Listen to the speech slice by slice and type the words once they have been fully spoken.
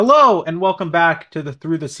Hello and welcome back to the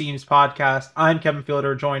Through the Seams podcast. I'm Kevin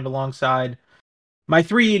Fielder, joined alongside my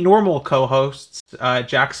three normal co-hosts,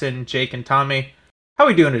 Jackson, Jake, and Tommy. How are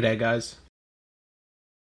we doing today, guys?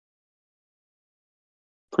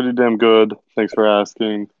 Pretty damn good. Thanks for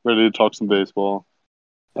asking. Ready to talk some baseball,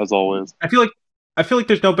 as always. I feel like I feel like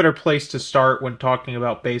there's no better place to start when talking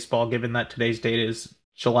about baseball, given that today's date is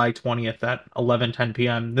July 20th at 11:10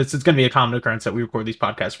 p.m. This is going to be a common occurrence that we record these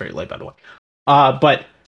podcasts very late, by the way. But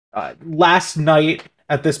last night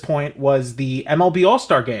at this point was the MLB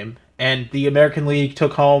All-Star Game, and the American League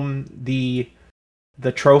took home the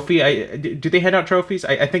trophy. Do they hand out trophies?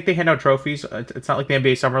 I think they hand out trophies. It's not like the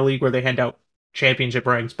NBA Summer League where they hand out championship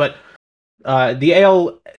rings, but the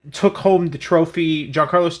AL took home the trophy.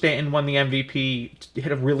 Giancarlo Stanton won the MVP.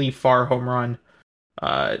 Hit a really far home run.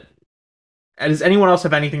 Uh, does anyone else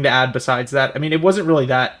have anything to add besides that? I mean, it wasn't really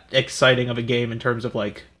that exciting of a game in terms of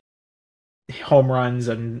like home runs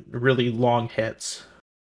and really long hits.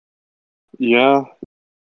 Yeah,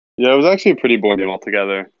 yeah, it was actually a pretty boring game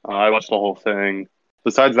altogether. I watched the whole thing.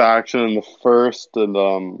 Besides the action in the first and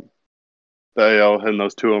the AL hitting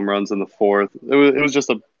those two home runs in the fourth, it was just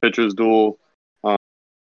a pitcher's duel.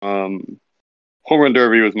 Um, Home run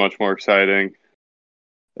derby was much more exciting.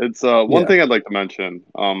 It's one Yeah, thing I'd like to mention.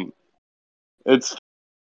 It's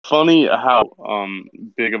funny how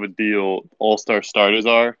big of a deal all star starters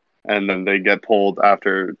are, and then they get pulled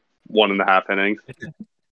after 1.5 innings.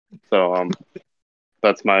 So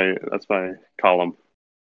that's my column.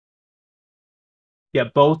 Yeah,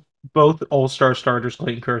 both All-Star starters,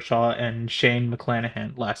 Clayton Kershaw and Shane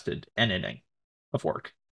McClanahan, lasted an inning of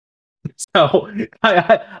work. So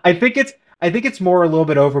I think it's more a little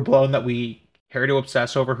bit overblown that we care to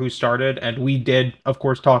obsess over who started, and we did, of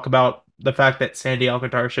course, talk about the fact that Sandy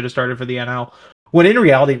Alcantara should have started for the NL. When in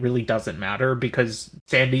reality, it really doesn't matter because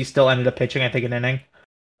Sandy still ended up pitching, I think, an inning.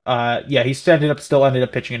 Yeah, still ended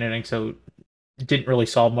up pitching an inning, so it didn't really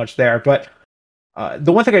solve much there. But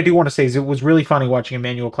the one thing I do want to say is it was really funny watching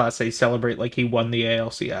Emmanuel Clase celebrate like he won the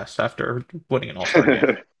ALCS after winning an All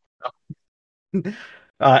Star game.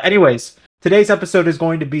 Anyways, today's episode is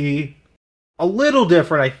going to be a little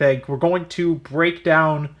different, I think. We're going to break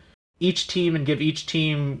down each team and give each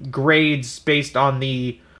team grades based on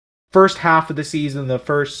the first half of the season, the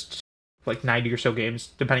first like 90 or so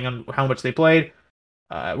games, depending on how much they played.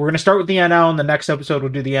 We're going to start with the NL, and the next episode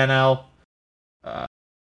we'll do the NL. Uh,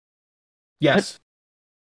 yes.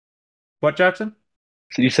 What, Jackson?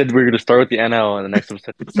 so you said we are going to start with the NL, and the next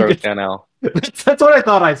episode we start with the NL. That's what I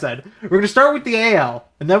thought I said. We're going to start with the AL,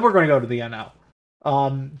 and then we're going to go to the NL.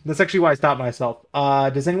 That's actually why I stopped myself.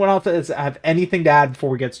 Does anyone else have anything to add before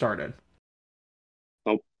we get started?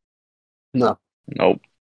 Nope. No. Nope.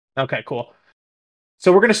 Okay, cool.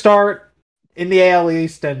 So we're going to start in the AL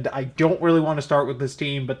East, and I don't really want to start with this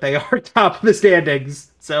team, but they are top of the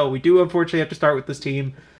standings. So we do unfortunately have to start with this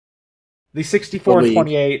team. The 64 and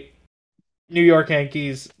 28 New York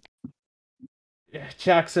Yankees.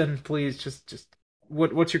 Jackson, please, just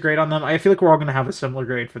what's your grade on them? I feel like we're all going to have a similar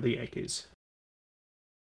grade for the Yankees.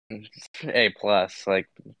 A plus, like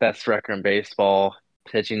best record in baseball.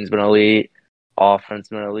 Pitching's been elite. Offense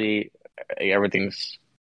been elite. Everything's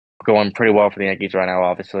going pretty well for the Yankees right now,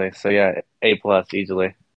 obviously. So yeah, A plus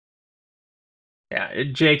easily. Yeah,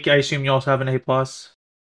 Jake, I assume you also have an A plus.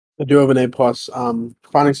 I do have an A plus.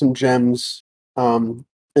 Finding some gems in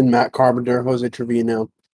Matt Carpenter, Jose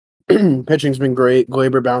Trevino. Pitching's been great.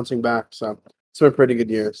 Glaber bouncing back, so it's been a pretty good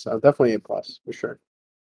year. So definitely A plus for sure.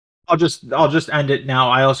 I'll just end it now.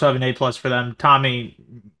 I also have an A plus for them. Tommy,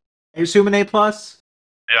 I assume an A plus.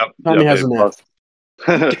 Yep. Tommy Yep, has A an plus.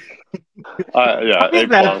 Yeah, Tommy's A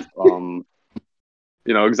bad. plus.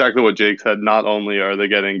 Exactly what Jake said. Not only are they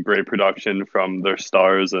getting great production from their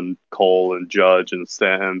stars and Cole and Judge and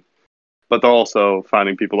Stanton, but they're also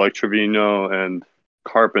finding people like Trevino and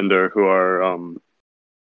Carpenter who are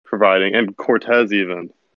providing, and Cortez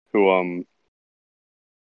even, who um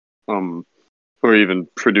who are even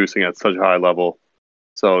producing at such a high level.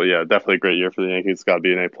 So yeah, definitely a great year for the Yankees. It's got to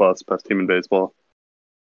be an A plus, best team in baseball.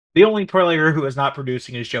 The only player who is not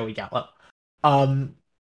producing is Joey Gallo. Um.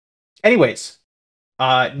 Anyways,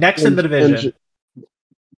 next in the division.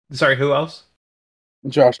 Sorry, who else?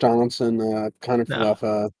 Josh Donaldson, Connor No.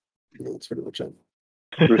 Falefa. That's pretty much it.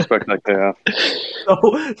 Respect that they have.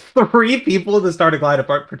 So three people in the starting lineup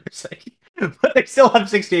aren't producing, but they still have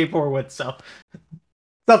 68 forwards, so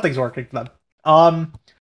something's working for them.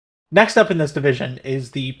 Next up in this division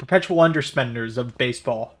is the perpetual underspenders of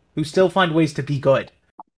baseball, who still find ways to be good.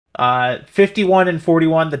 51 and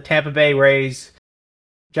 41, the Tampa Bay Rays.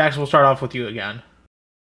 Jax, we'll start off with you again.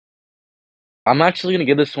 I'm actually going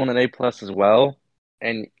to give this one an A plus as well.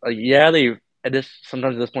 and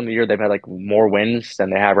sometimes at this point of the year they've had like more wins than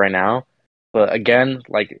they have right now. But again,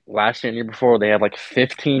 like last year and the year before, they had like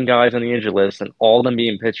 15 guys on the injured list, and all of them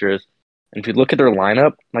being pitchers. And if you look at their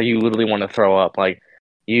lineup, like you literally want to throw up. Like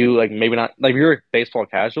you like maybe not like if you're a baseball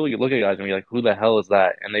casual, you look at guys and be like, who the hell is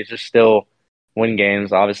that? And they just still win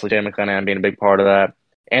games. Obviously, Jay McClanahan being a big part of that,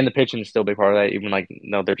 and the pitching is still a big part of that. Even like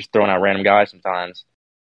they're just throwing out random guys sometimes.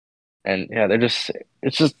 And yeah,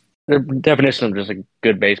 it's just their definition of just a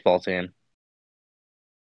good baseball team.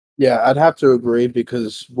 Yeah, I'd have to agree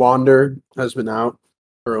because Wander has been out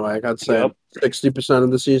for like I'd say Yep. 60%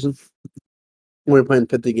 of the season. We're playing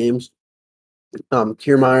 50 games.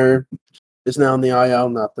 Kiermaier is now in the IL.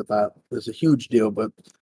 Not that that is a huge deal, but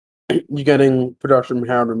you're getting production from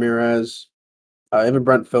Harold Ramirez. Even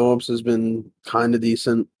Brent Phillips has been kind of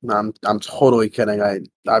decent. I'm totally kidding.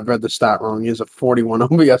 I've read the stat wrong. He has a 41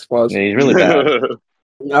 OPS plus. Yeah, he's really bad.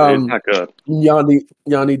 He's not good.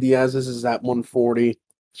 Yanni Diaz is at 140.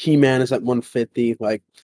 Keyman is at 150. Like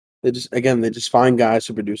they just find guys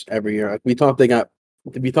to produce every year. Like we thought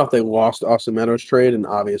they lost Austin Meadows trade, and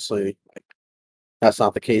obviously that's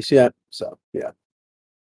not the case yet. So yeah.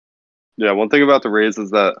 Yeah, one thing about the Rays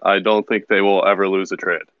is that I don't think they will ever lose a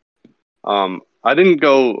trade. I didn't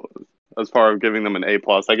go as far as giving them an A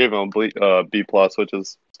plus. I gave them a B plus, which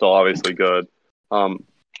is still obviously good.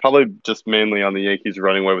 Probably just mainly on the Yankees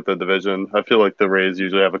running away with the division. I feel like the Rays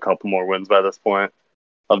usually have a couple more wins by this point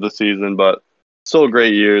of the season, but still a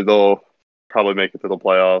great year. They'll probably make it to the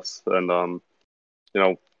playoffs, and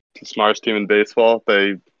the smartest team in baseball.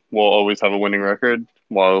 They will always have a winning record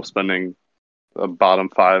while spending a bottom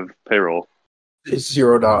 5 payroll. It's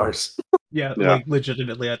 $0. Yeah, Yeah. like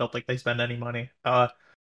legitimately, I don't think they spend any money. The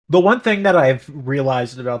one thing that I've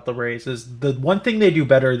realized about the Rays is the one thing they do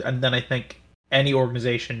better than I think any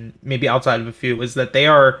organization, maybe outside of a few, is that they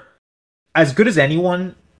are as good as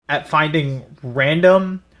anyone at finding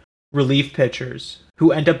random relief pitchers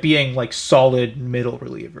who end up being like solid middle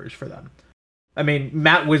relievers for them. I mean,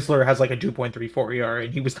 Matt Wisler has like a 2.34 ERA,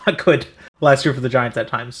 and he was not good last year for the Giants at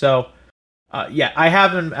times. So, yeah, I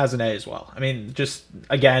have him as an A as well. I mean, just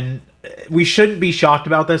again, we shouldn't be shocked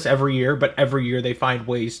about this every year, but every year they find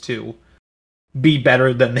ways to be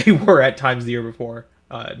better than they were at times the year before.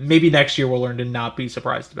 Maybe next year we'll learn to not be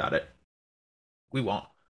surprised about it. We won't.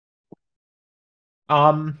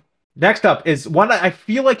 Next up is one I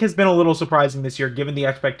feel like has been a little surprising this year, given the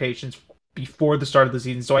expectations before the start of the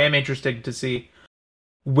season. So I am interested to see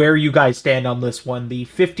where you guys stand on this one. The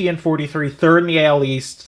 50-43, third in the AL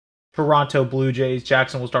East, Toronto Blue Jays.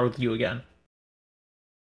 Jackson, we'll start with you again.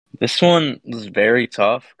 This one was very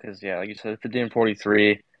tough because, yeah, like you said,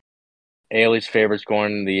 50-43, AL East favorites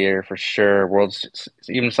going into the year for sure.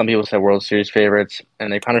 Even some people said World Series favorites,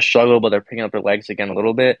 and they kind of struggle, but they're picking up their legs again a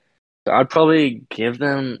little bit. So I'd probably give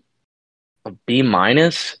them a B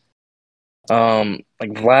minus. Like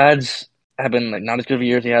Vlad's have been like not as good of a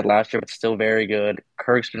year as he had last year, but still very good.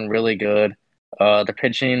 Kirk's been really good. The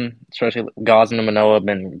pitching, especially Gosman and Manoah, have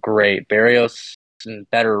been great. Barrios been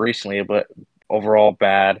better recently, but overall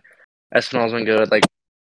bad. Espinal's been good. Like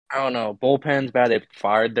I don't know, bullpen's bad. They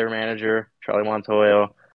fired their manager, Charlie Montoyo.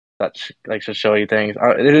 That should show you things.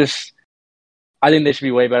 I think they should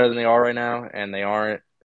be way better than they are right now, and they aren't.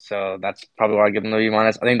 So that's probably why I give them the B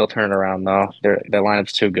minus. I think they'll turn it around though. Their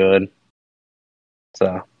lineup's too good.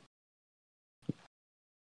 So.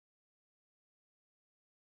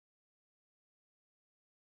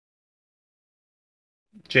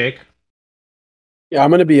 Jake? Yeah, I'm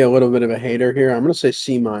going to be a little bit of a hater here. I'm going to say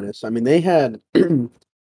C minus. I mean, they had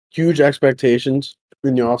huge expectations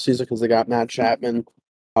in the offseason because they got Matt Chapman.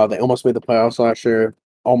 They almost made the playoffs last year.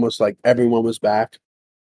 Almost like everyone was back.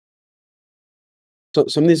 So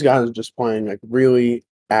some of these guys are just playing like really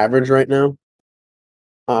average right now.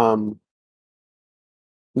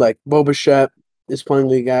 Like Bo Bichette is playing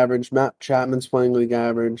league average. Matt Chapman's playing league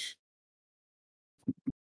average.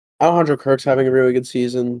 Alejandro Kirk's having a really good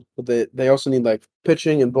season, but they also need like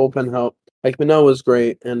pitching and bullpen help. Like Manoah's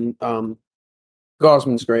great and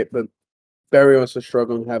Gosman's great, but Barrios is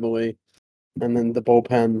struggling heavily, and then the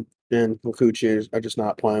bullpen and Kikuchi are just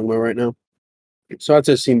not playing well right now. So I'd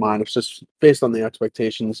say C minus, just based on the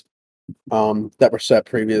expectations that were set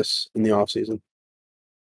previous in the offseason.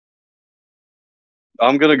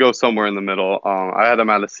 I'm gonna go somewhere in the middle. I had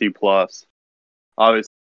them at a C plus. Obviously,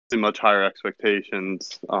 much higher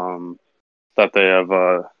expectations that they have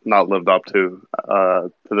not lived up to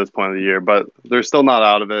this point of the year, but they're still not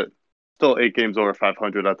out of it. Still 8 games over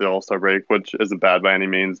 500 at the All-Star break, which isn't bad by any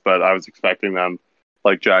means, but I was expecting them,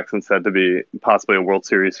 like Jackson said, to be possibly a World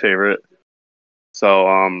Series favorite.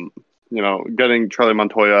 So, getting Charlie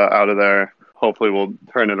Montoya out of there, hopefully we'll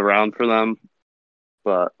turn it around for them.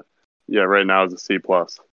 But yeah, right now it's a C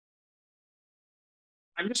plus.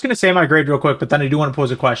 I'm just going to say my grade real quick, but then I do want to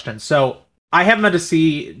pose a question. So I have them at a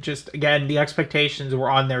C. Just again, the expectations were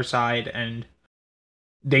on their side, and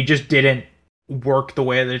they just didn't work the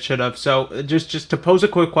way that it should have. So just to pose a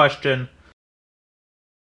quick question,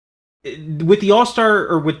 with the All-Star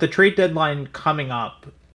or with the trade deadline coming up,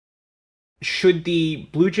 should the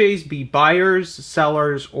Blue Jays be buyers,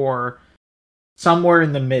 sellers, or somewhere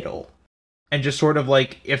in the middle? And just sort of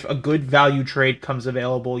like, if a good value trade comes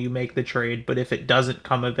available, you make the trade, but if it doesn't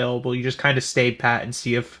come available, you just kind of stay pat and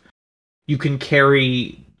see if you can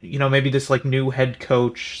carry, maybe this like new head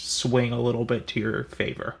coach swing a little bit to your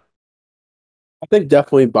favor. I think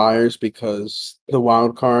definitely buyers because the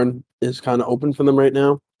wild card is kind of open for them right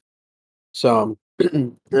now. So,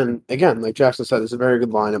 and again, like Jackson said, it's a very good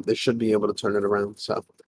lineup. They should be able to turn it around. So,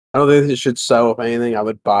 I don't think they should sell. If anything, I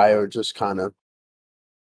would buy or just kind of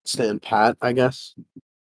stand pat, I guess.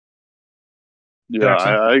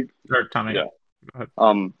 Yeah, Or Tommy. Yeah.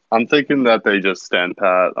 I'm thinking that they just stand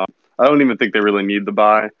pat. I don't even think they really need the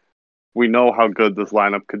buy. We know how good this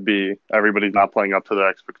lineup could be. Everybody's not playing up to their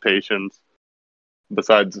expectations.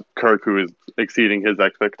 Besides Kirk, who is exceeding his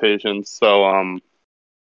expectations. So,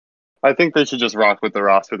 I think they should just rock with the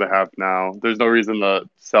roster they have now. There's no reason to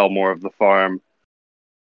sell more of the farm.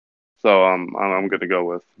 So, I'm going to go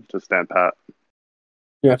with just stand pat.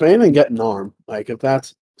 Yeah, if anything, get an arm. Like if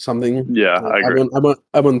that's something, Yeah, I agree.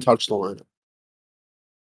 I wouldn't touch the lineup.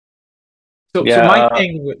 So my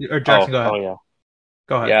thing, or Jackson, go ahead. Oh yeah.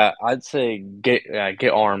 Go ahead. Yeah, I'd say get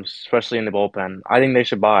arms, especially in the bullpen. I think they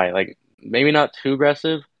should buy. Like maybe not too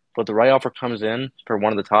aggressive, but the right offer comes in for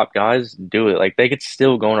one of the top guys, do it. Like they could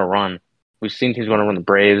still go on a run. We've seen teams going to run the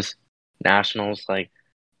Braves, Nationals. Like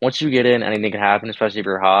once you get in, anything can happen, especially if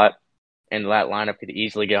you're hot. And that lineup could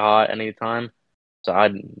easily get hot any time. So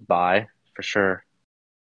I'd buy for sure.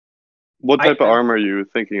 What type of arm are you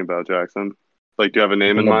thinking about, Jackson? Like, do you have a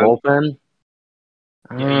name in mind? Bullpen?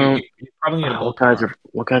 Yeah, you probably need a bullpen.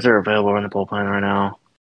 What guys are available in the bullpen right now?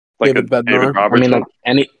 Like David a David Bednar? Robertson?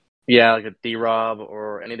 I mean, like a D-Rob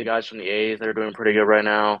or any of the guys from the A's that are doing pretty good right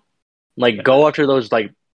now. Like, go after those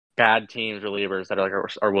like bad teams relievers that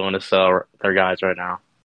are willing to sell their guys right now.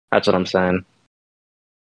 That's what I'm saying.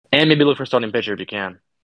 And maybe look for starting pitcher if you can.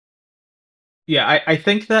 Yeah, I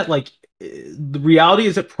think that like the reality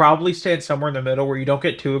is it probably stands somewhere in the middle where you don't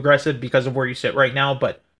get too aggressive because of where you sit right now.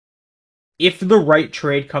 But if the right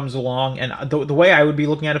trade comes along, and the way I would be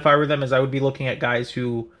looking at it if I were them is I would be looking at guys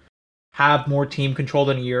who have more team control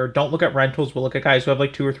than a year. Don't look at rentals, but look at guys who have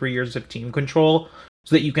like 2 or 3 years of team control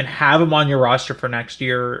so that you can have them on your roster for next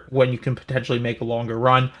year when you can potentially make a longer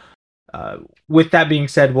run. With that being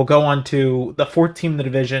said, we'll go on to the fourth team in the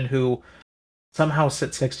division who somehow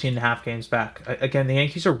sit 16 and a half games back. Again, the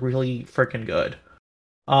Yankees are really freaking good.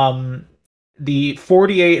 The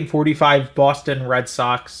 48 and 45 Boston Red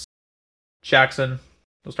Sox. Jackson,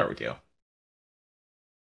 we'll start with you.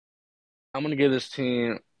 I'm gonna give this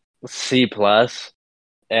team C plus,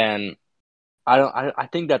 and I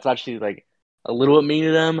think that's actually like a little bit mean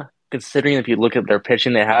to them, considering if you look at their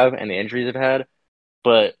pitching they have and the injuries they've had.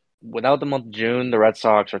 But without the month of June, the Red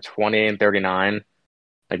Sox are 28 and 39,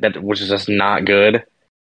 like that, which is just not good.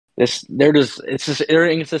 They're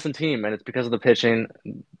an inconsistent team, and it's because of the pitching.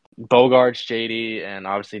 Bogarts, JD, and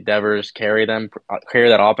obviously Devers carry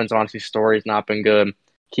that offense. Honestly, Story's not been good.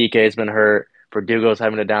 Kike's been hurt. Verdugo's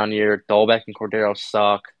having a down year. Dolbeck and Cordero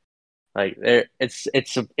suck. Like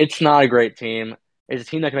it's not a great team. It's a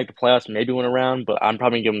team that can make the playoffs, maybe win a round, but I'm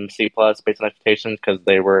probably giving them C plus based on expectations because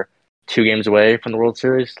they were 2 games away from the World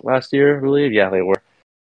Series last year, I believe. Yeah, they were.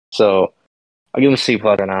 So I'll give them C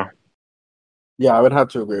plus right now. Yeah, I would have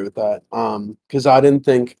to agree with that. Because I didn't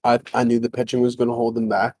think I knew the pitching was going to hold them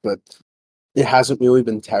back, but it hasn't really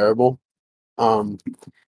been terrible. But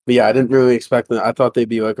yeah, I didn't really expect that. I thought they'd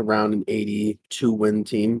be like around an 82 win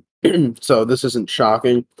team. So this isn't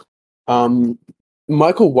shocking.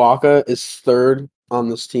 Michael Wacha is third on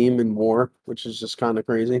this team in WAR, which is just kind of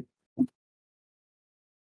crazy.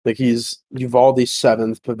 Like he's Uvalde's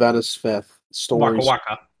seventh, Pavetta's fifth, Story's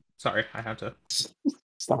Waka. Sorry, I have to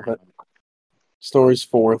stop it. Story's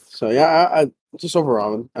fourth. So yeah, I just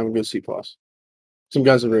overall I'm a good C plus. Some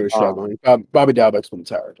guys are really struggling. Bobby Dalbeck's been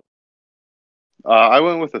terrible. I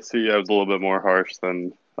went with a C. I was a little bit more harsh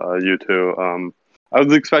than you two. I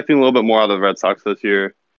was expecting a little bit more out of the Red Sox this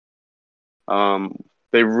year.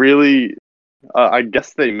 They really, I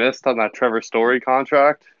guess they missed on that Trevor Story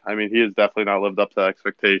contract. I mean, he has definitely not lived up to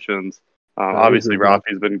expectations. Obviously,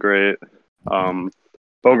 Rafi's been great.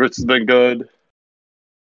 Bogarts has been good.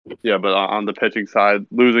 Yeah, but on the pitching side,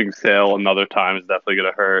 losing Sale another time is definitely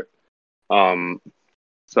going to hurt.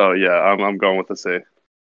 So yeah, I'm going with the C.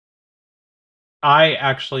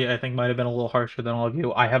 I think might have been a little harsher than all of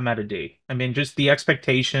you. I have met a D. I mean, just the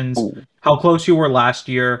expectations, how close you were last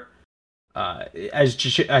year. As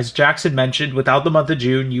Jackson mentioned, without the month of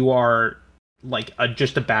June, you are like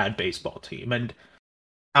just a bad baseball team. And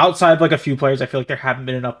outside of like a few players, I feel like there haven't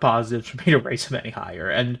been enough positives for me to raise them any higher.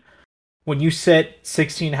 And when you sit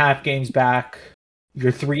 16 half games back,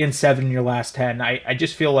 you're 3-7 in your last 10. I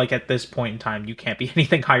just feel like at this point in time, you can't be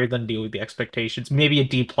anything higher than D with the expectations. Maybe a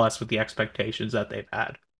D plus with the expectations that they've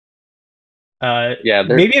had. Yeah,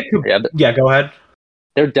 maybe yeah. Go ahead.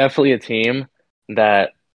 They're definitely a team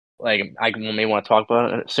that like I may want to talk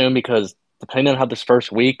about it soon because depending on how this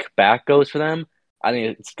first week back goes for them, I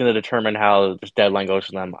think it's going to determine how this deadline goes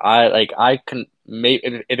for them. I can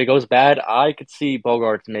maybe if it goes bad, I could see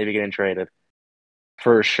Bogarts maybe getting traded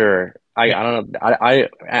for sure. I don't know. I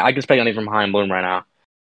can expect anything from Chaim Bloom right now,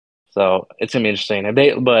 so it's gonna be interesting.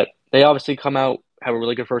 But they obviously come out have a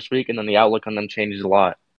really good first week, and then the outlook on them changes a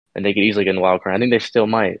lot, and they could easily get in the wild card. I think they still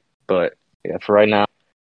might, but yeah, for right now,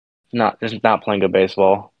 just not playing good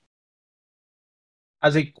baseball.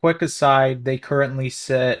 As a quick aside, they currently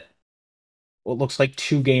sit what looks like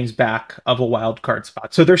 2 games back of a wild card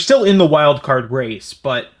spot. So they're still in the wild card race,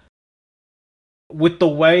 but with the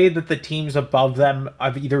way that the teams above them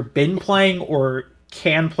have either been playing or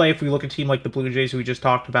can play, if we look at a team like the Blue Jays, who we just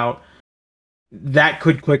talked about, that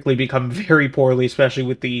could quickly become very poorly, especially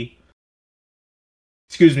with the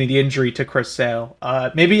injury to Chris Sale.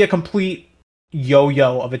 Maybe a complete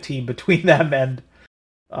yo-yo of a team between them and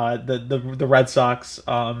the Red Sox.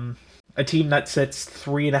 A team that sits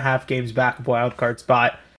 3.5 games back of wild card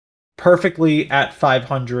spot, perfectly at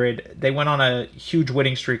 500. They went on a huge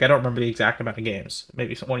winning streak. I don't remember the exact amount of games.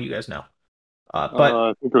 Maybe one of you guys know. But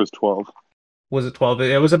I think it was 12. Was it 12?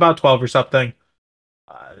 It was about 12 or something.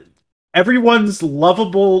 Everyone's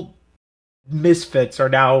lovable misfits are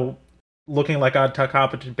now looking like a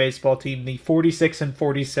competent baseball team. The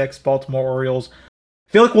 46-46 Baltimore Orioles.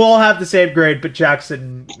 I feel like we'll all have the same grade, but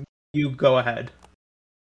Jackson, you go ahead.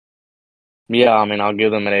 Yeah, I mean, I'll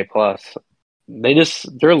give them an A plus.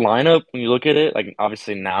 Their lineup, when you look at it, like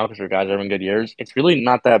obviously now because their guys are having good years, it's really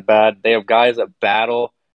not that bad. They have guys that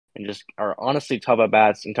battle and just are honestly tough at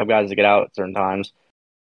bats and tough guys to get out at certain times.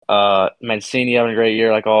 Mancini having a great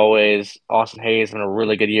year like always. Austin Hayes having a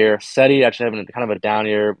really good year. Seti actually having kind of a down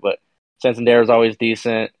year, but Santander is always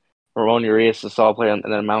decent. Ramon Urias is a solid player, and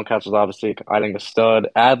then Mountcastle is obviously I think a stud.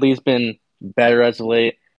 Adley's been better as of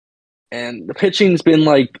late. And the pitching's been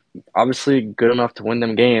like obviously good enough to win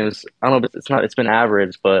them games. I don't know if it's been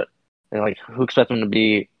average, but like who expects them to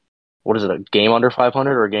be what is it, a game under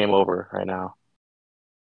 500 or a game over right now?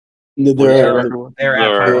 They're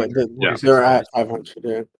at 500.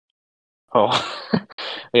 Yeah. Oh,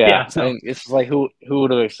 yeah. Yeah, so. I mean, it's like who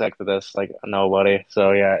would have expected this? Like nobody.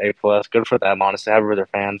 So yeah, A plus. Good for them. Honestly, happy for their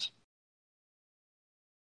fans.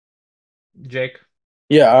 Jake.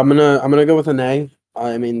 Yeah, I'm gonna go with an A.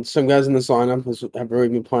 I mean, some guys in this lineup have really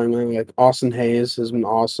been playing well. Like Austin Hayes has been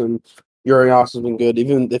awesome. Urias has been good.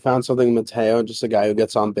 Even they found something in Mateo, just a guy who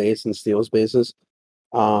gets on base and steals bases.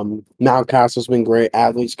 Mountcastle's been great.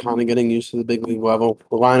 Adley's kind of getting used to the big league level.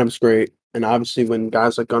 The lineup's great, and obviously when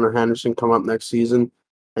guys like Gunnar Henderson come up next season,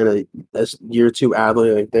 and as year 2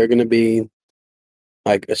 Adley, like they're gonna be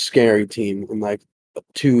like a scary team in like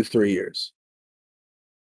 2-3 years.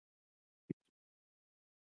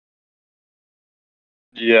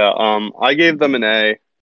 Yeah, I gave them an A.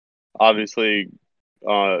 Obviously,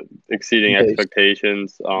 exceeding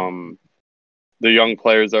expectations. The young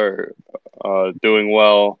players are doing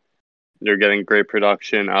well. They're getting great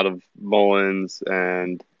production out of Mullins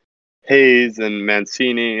and Hayes and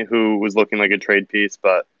Mancini, who was looking like a trade piece.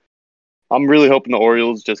 But I'm really hoping the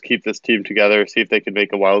Orioles just keep this team together, see if they can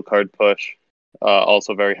make a wild card push.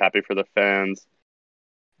 Also very happy for the fans.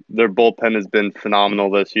 Their bullpen has been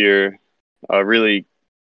phenomenal this year. Really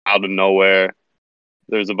out of nowhere.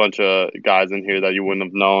 There's a bunch of guys in here that you wouldn't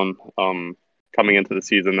have known coming into the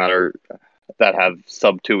season that have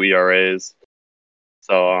sub 2 ERAs.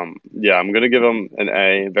 So yeah, I'm gonna give them an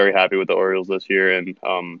A. Very happy with the Orioles this year, and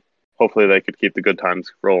hopefully they could keep the good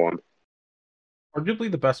times rolling. Arguably,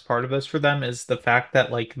 the best part of this for them is the fact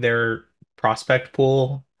that like their prospect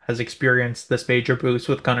pool has experienced this major boost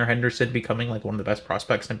with Gunnar Henderson becoming like one of the best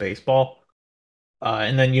prospects in baseball.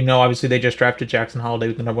 And then obviously they just drafted Jackson Holliday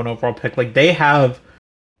with the #1 overall pick. Like they have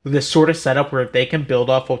this sort of setup where if they can build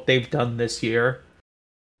off what they've done this year,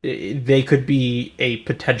 they could be a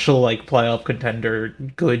potential like playoff contender,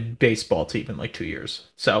 good baseball team in like 2 years.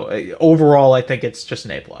 So overall, I think it's just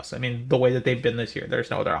an A plus. I mean, the way that they've been this year, there's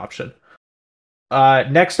no other option.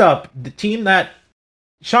 Next up, the team that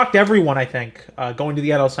shocked everyone, I think, going to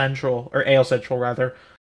the AL Central or AL Central rather,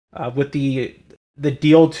 with the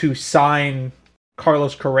deal to sign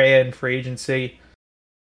Carlos Correa in free agency.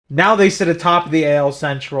 Now they sit atop the AL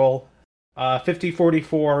Central,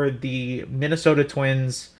 50-44, the Minnesota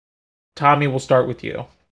Twins. Tommy, we'll start with you.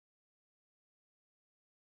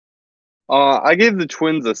 I gave the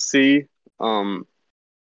Twins a C. Not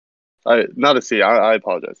a C. I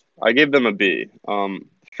apologize. I gave them a B.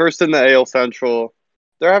 First in the AL Central,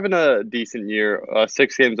 they're having a decent year.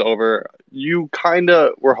 6 games over. You kind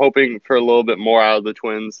of were hoping for a little bit more out of the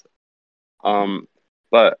Twins.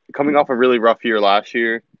 But coming off a really rough year last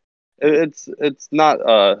year, it's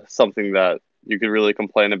not something that you could really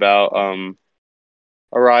complain about.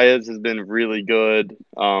 Arias has been really good.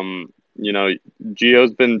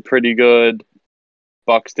 Gio's been pretty good.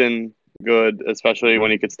 Buxton good, especially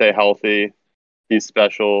when he could stay healthy. He's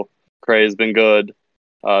special. Correa's been good.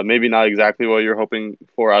 Maybe not exactly what you're hoping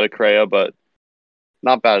for out of Correa, but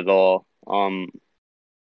not bad at all.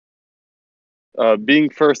 Being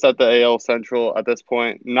first at the AL Central at this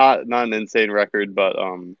point, not an insane record, but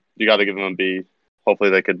you got to give them a B. Hopefully,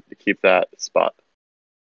 they could keep that spot.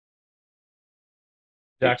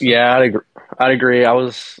 Jackson. Yeah, I'd agree. I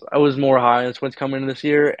was more high on the Twins coming into this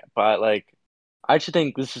year, but like I actually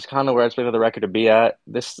think this is kind of where I expected the record to be at.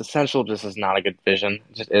 This Essential just is not a good division.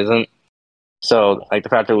 It just isn't. So like the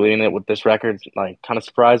fact they're leading it with this record, like kind of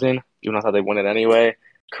surprising. Even though I thought they win it anyway.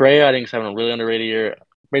 Correa, I think, is having a really underrated year.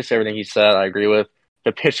 Basically everything he said, I agree with.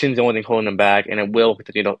 The pitching's the only thing holding him back, and it will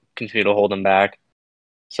continue to hold him back.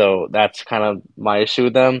 So that's kind of my issue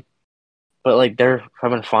with them. But like they're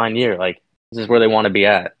having a fine year. Like this is where they want to be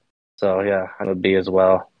at. So yeah, I'm a B as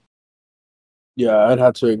well. Yeah, I'd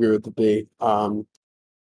have to agree with the B.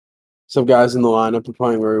 Some guys in the lineup are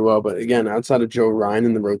playing very well, but again, outside of Joe Ryan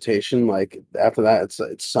in the rotation, like after that,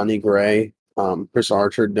 it's Sonny Gray, Chris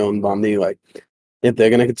Archer, Dylan Bundy. Like if they're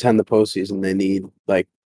gonna contend the postseason, they need like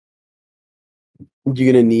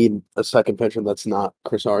you're gonna need a second pitcher that's not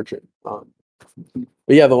Chris Archer. But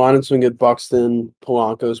yeah, the lineup's been good. Buxton,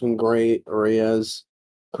 Polanco's been great. Arias,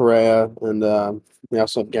 Correa, and we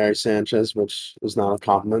also have Gary Sanchez, which is not a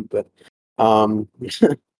compliment, but um,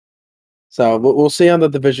 so we'll see how the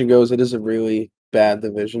division goes. It is a really bad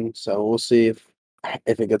division, so we'll see if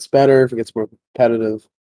it gets better, if it gets more competitive.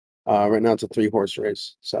 Right now it's a 3-horse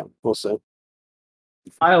race, so we'll see.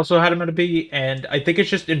 I also had him at a B, and I think it's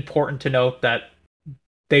just important to note that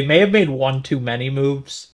they may have made one too many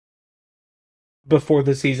moves before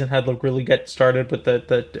the season had like really get started with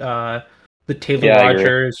the Taylor Yeah, I agree.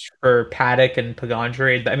 Rogers for Paddock and Pagan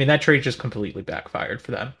trade. I mean, that trade just completely backfired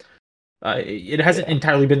for them. It hasn't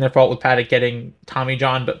entirely been their fault with Paddock getting Tommy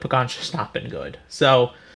John, but Pagan's just not been good.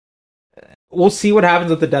 So we'll see what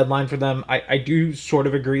happens at the deadline for them. I do sort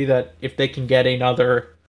of agree that if they can get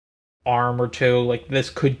another arm or two, like this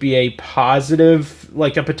could be a positive,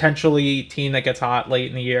 like a potentially team that gets hot late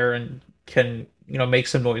in the year and can make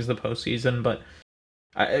some noise in the postseason. But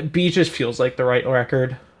B just feels like the right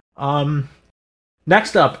record.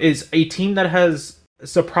 Next up is a team that has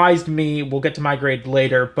surprised me. We'll get to my grade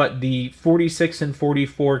later, but the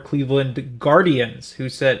 46-44 Cleveland Guardians, who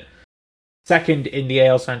sit second in the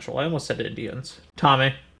AL Central. I almost said Indians.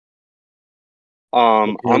 Tommy.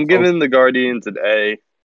 I'm giving the Guardians an A.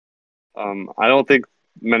 I don't think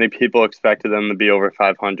many people expected them to be over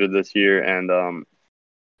 500 this year, and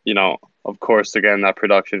of course, again, that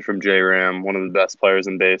production from J Ram, one of the best players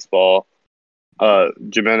in baseball.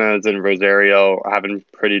 Jimenez and Rosario are having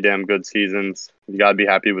pretty damn good seasons. You gotta be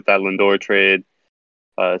happy with that Lindor trade.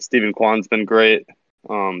 Stephen Kwan's been great.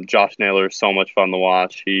 Josh Naylor is so much fun to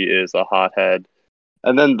watch. He is a hothead.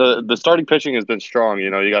 And then the starting pitching has been strong.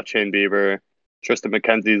 You got Shane Bieber, Tristan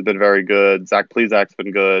McKenzie's been very good. Zach Plezak's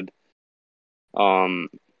been good. I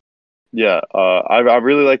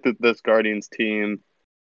really like this Guardians team.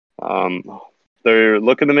 They're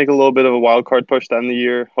looking to make a little bit of a wild card push to end the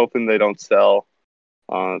year, hoping they don't sell.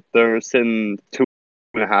 They're sitting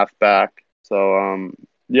 2.5 back. So, I'm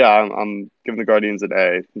giving the Guardians an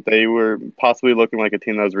A. They were possibly looking like a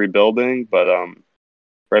team that was rebuilding, but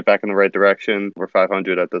right back in the right direction. We're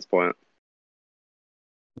 500 at this point.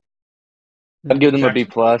 I'd give them a B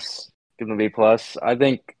Jackson. plus. Give them a B plus. I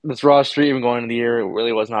think this roster, even going into the year, it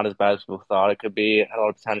really was not as bad as people thought it could be. Had a lot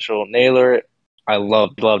of potential. Naylor, I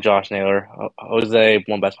love Josh Naylor. Jose,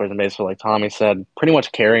 one of the best players in baseball, like Tommy said, pretty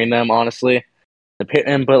much carrying them, honestly. But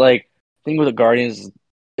like, the thing with the Guardians,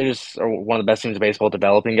 they just are one of the best teams in baseball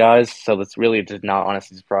developing guys. So this really did not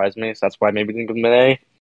honestly surprise me. So that's why maybe give them an A.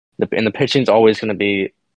 And the pitching's always going to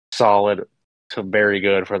be solid to very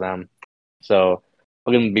good for them. So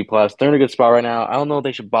I'll give them a B plus. They're in a good spot right now. I don't know if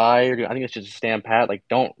they should buy or I think it should just stand pat. Like,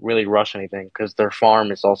 don't really rush anything because their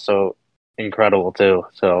farm is also incredible too.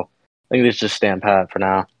 So I think they should just stand pat for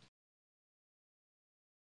now.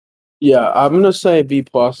 Yeah, I'm gonna say B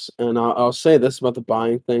plus, and I'll say this about the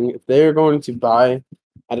buying thing: if they are going to buy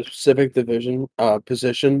at a specific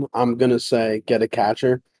position, I'm gonna say get a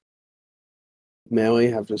catcher.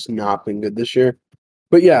 Maley have just not been good this year,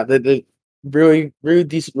 but yeah, the really really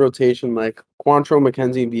decent rotation. Like Quantrill,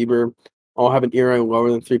 McKenzie, and Bieber all have an ERA lower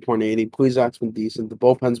than 3.80. Plezak's been decent. The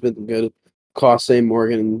bullpen's been good. Clase,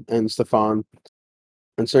 Morgan, and Stefan,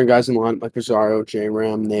 and certain guys in the line like Rosario, J.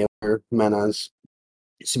 Ram, Naylor, Menez.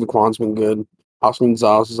 Sibaquan's been good. Oscar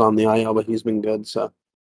Gonzalez is on the IL, but he's been good. So,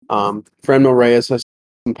 Franmil Reyes has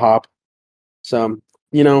some pop. So,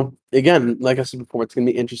 again, like I said before, it's going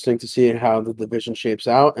to be interesting to see how the division shapes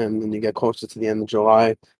out. And when you get closer to the end of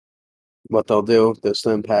July, what they'll do, if they're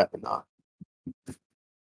still in pat or not.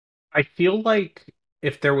 I feel like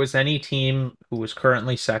if there was any team who was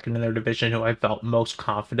currently second in their division who I felt most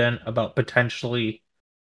confident about potentially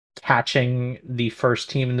catching the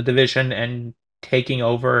first team in the division and taking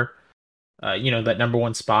over, that number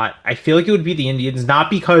one spot, I feel like it would be the Indians, not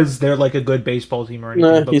because they're like a good baseball team or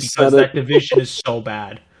anything, but because that division is so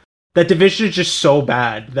bad. That division is just so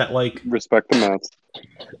bad that, like, respect the Mets.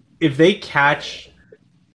 If they catch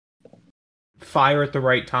fire at the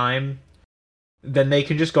right time, then they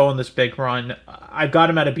can just go on this big run. I've got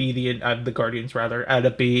them at a B, the Guardians rather, at a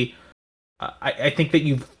B. I think that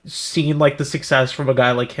you've seen like the success from a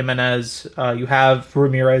guy like Jimenez. You have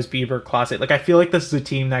Ramirez, Bieber, Clase. Like, I feel like this is a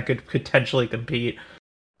team that could potentially compete.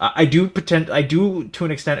 I do to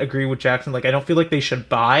an extent agree with Jackson. Like, I don't feel like they should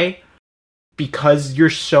buy because you're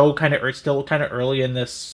so still kind of early in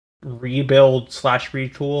this rebuild /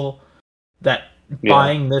 retool that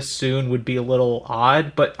buying this soon would be a little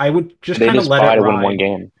odd. But I would just kind of let it ride. Win one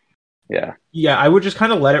game. Yeah, I would just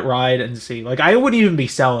kind of let it ride and see. Like, I wouldn't even be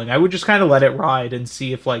selling. I would just kind of let it ride and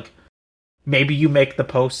see if, like, maybe you make the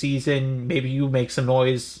postseason, maybe you make some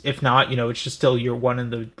noise. If not, it's just still year one in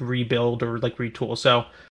the rebuild or, like, retool. So,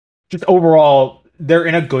 just overall, they're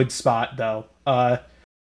in a good spot, though.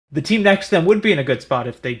 The team next to them would be in a good spot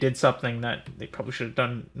if they did something that they probably should have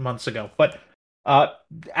done months ago. But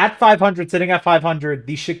at 500, sitting at 500,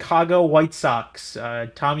 the Chicago White Sox.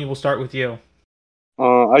 Tommy, we'll start with you.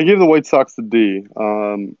 I give the White Sox a D.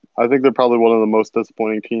 I think they're probably one of the most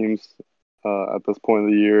disappointing teams at this point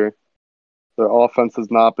of the year. Their offense has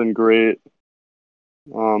not been great.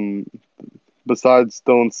 Besides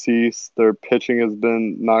Dylan Cease, their pitching has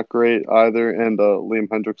been not great either, and Liam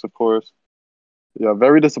Hendriks, of course. Yeah,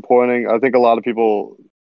 very disappointing. I think a lot of people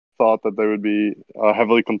thought that they would be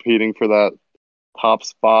heavily competing for that top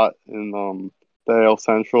spot in the AL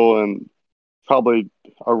Central and probably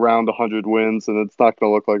around 100 wins, and it's not going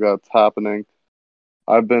to look like that's happening.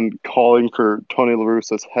 I've been calling for Tony La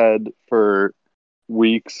Russa's head for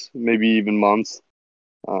weeks, maybe even months.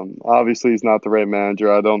 Obviously, he's not the right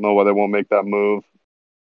manager. I don't know why they won't make that move.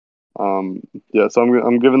 So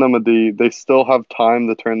I'm giving them a D. They still have time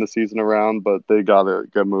to turn the season around, but they gotta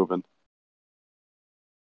get moving.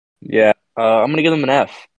 Yeah, I'm gonna give them an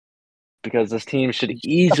F because this team should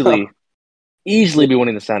easily be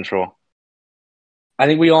winning the Central. I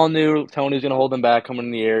think we all knew Tony was gonna hold them back coming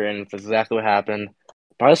in the year, and that's exactly what happened.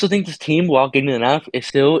 But I also think this team, while getting an F, is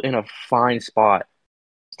still in a fine spot.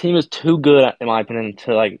 This team is too good, in my opinion,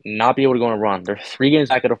 to like not be able to go on a run. They're 3 games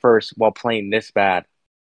back at the first while playing this bad.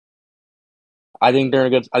 I think they're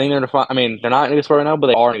in a good. I think they're in a. I mean, they're not in a good spot right now, but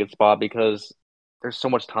they are in a good spot because there's so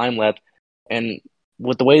much time left, and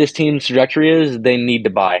with the way this team's trajectory is, they need to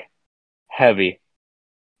buy heavy.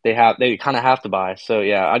 They kind of have to buy. So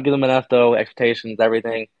yeah, I'd give them an F though. Expectations,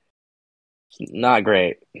 everything. It's not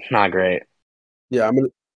great. Not great. Yeah, I'm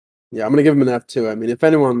gonna give them an F too. I mean, if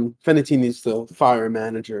any team needs to fire a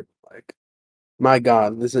manager, like, my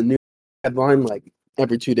God, there's a new headline like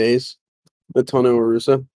every 2 days with Tony La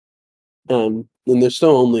Russa. And they're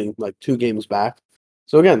still only like 2 games back.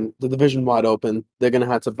 So again, the division wide open. They're gonna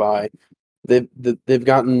have to buy. They've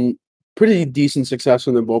gotten pretty decent success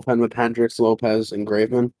from the bullpen with Hendricks, Lopez, and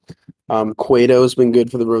Graveman. Cueto's been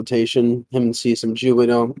good for the rotation. Him and Cecil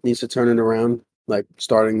Giolito needs to turn it around, like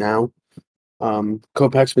starting now.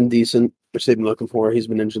 Kopech's been decent, which they've been looking for. He's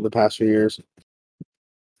been injured the past few years.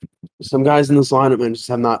 Some guys in this lineup, man, just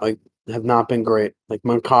have not been great. Like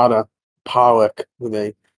Moncada, Pollock, who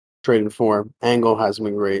they traded for. Angle hasn't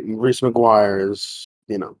been great. And Reese McGuire is,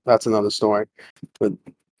 that's another story. But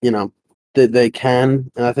they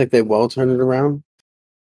can, and I think they will turn it around.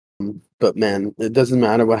 But man, it doesn't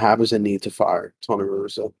matter what happens; they need to fire Tony La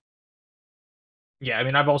Russa. Yeah, I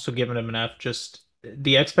mean, I've also given him an F. Just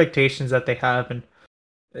the expectations that they have and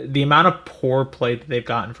the amount of poor play that they've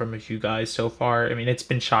gotten from a few guys so far. I mean, it's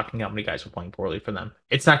been shocking how many guys are playing poorly for them.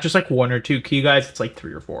 It's not just like one or two key guys; it's like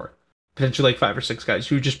 3 or 4, potentially like 5 or 6 guys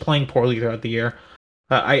who are just playing poorly throughout the year.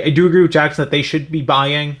 I do agree with Jackson that they should be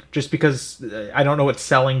buying, just because I don't know what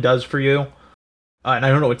selling does for you, and I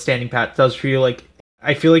don't know what standing pat does for you. Like,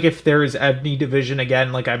 I feel like if there is any division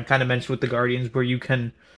again, like I've kind of mentioned with the Guardians, where you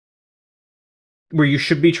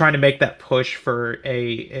should be trying to make that push for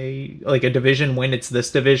a like a division win, it's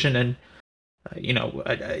this division. And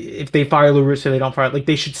if they fire La Russa, they don't fire, like,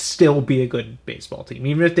 they should still be a good baseball team.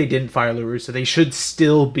 Even if they didn't fire La Russa, they should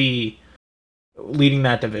still be leading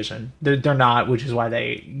that division. They're not, which is why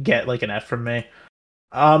they get like an F from me.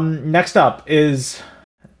 Next up is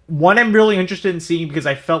one I'm really interested in seeing, because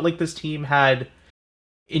I felt like this team had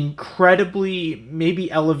incredibly maybe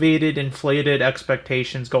elevated, inflated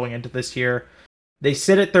expectations going into this year. They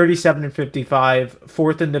sit at 37-55,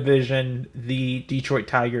 fourth in division, the Detroit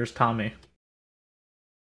Tigers. Tommy.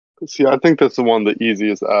 See, I think that's one of the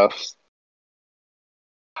easiest Fs.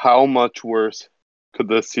 How much worse could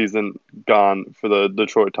this season gone for the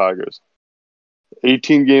Detroit Tigers?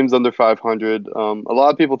 18 games under 500. A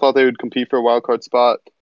lot of people thought they would compete for a wild card spot.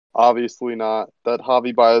 Obviously not. That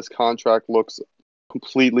Javi Baez contract looks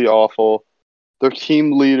completely awful. The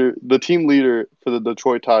team leader for the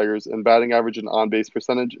Detroit Tigers in batting average and on-base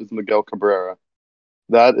percentage is Miguel Cabrera.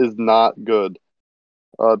 That is not good.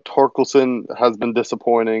 Torkelson has been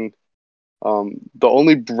disappointing. The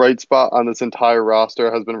only bright spot on this entire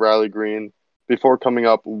roster has been Riley Green. Before coming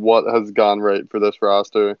up, what has gone right for this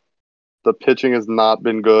roster? The pitching has not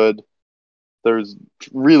been good. There's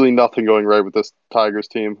really nothing going right with this Tigers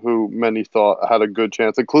team, who many thought had a good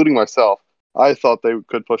chance, including myself. I thought they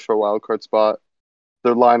could push for a wild card spot.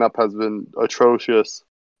 Their lineup has been atrocious.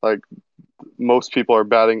 Like, most people are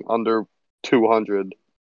batting under 200.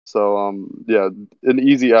 So, yeah, an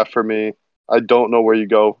easy F for me. I don't know where you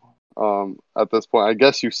go at this point. I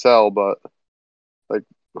guess you sell, but like,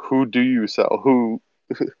 who do you sell? Who?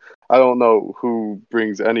 I don't know who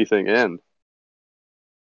brings anything in.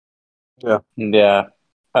 Yeah.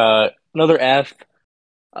 Another F.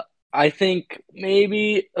 I think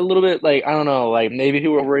maybe a little bit, like, I don't know, like maybe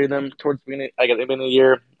people overrated them towards the beginning, like at the beginning of the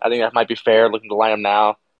year. I think that might be fair looking to line up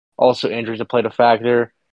now. Also, injuries have played a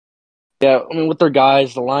factor. Yeah, I mean, with their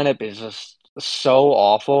guys, the lineup is just so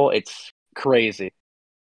awful. It's crazy.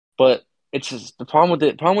 But it's just the problem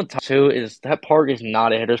with too is that park is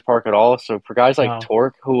not a hitter's park at all. So for guys like No,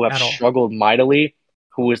 Torque, who have at all. struggled mightily,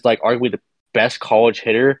 who is like arguably the best college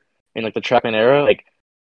hitter in like the Trackman era, like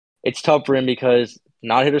it's tough for him because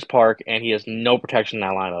not hitter's park and he has no protection in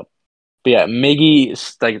that lineup. But yeah, Miggy,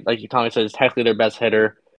 like Tommy said, is technically their best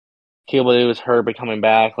hitter. Keelblade was hurt but coming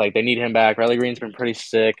back. Like, they need him back. Riley Green's been pretty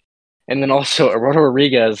sick. And then also Eduardo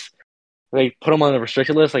Rodriguez, they put him on the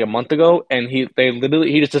restricted list like a month ago, and he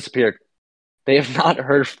just disappeared. They have not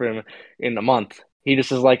heard from him in a month. He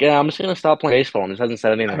just is like, yeah, I'm just gonna stop playing baseball, and just hasn't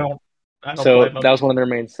said I anything. don't So blame them. that was one of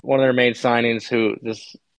their main signings who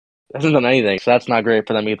just hasn't done anything. So that's not great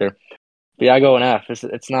for them either. But yeah, I go an F.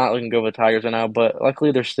 It's not looking good with the Tigers right now, but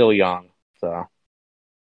luckily they're still young. So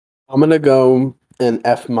I'm gonna go an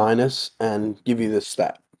F minus and give you this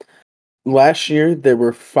stat. Last year, there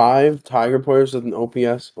were 5 Tiger players with an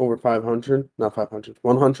OPS over 500, not 500,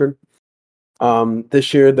 100.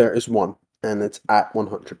 This year there is 1, and it's at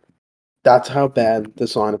 100. That's how bad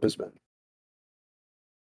this lineup has been.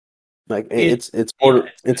 Like, it's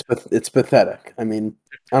pathetic. I mean,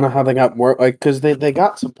 I don't know how they got more, like, because they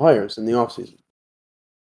got some players in the offseason.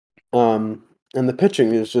 And the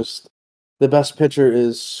pitching is just, the best pitcher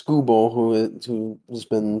is Skubal, who has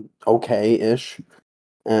been okay-ish.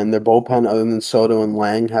 And their bullpen, other than Soto and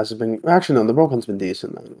Lang, hasn't been. Actually, no, their bullpen's been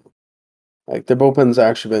decent. Though. Like, their bullpen's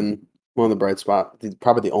actually been one of the bright spot,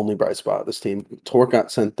 probably the only bright spot of this team. Torque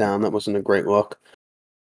got sent down. That wasn't a great look.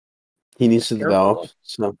 He needs to develop.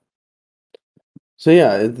 So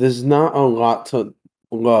yeah, there's not a lot to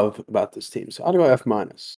love about this team. So I'd go F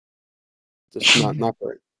minus. Just not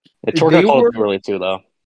great. Torque got called up too early too, though.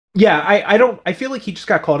 Yeah, I feel like he just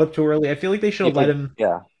got called up too early. I feel like they should have let him.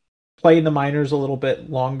 Yeah. Play in the minors a little bit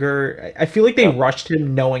longer. I feel like they rushed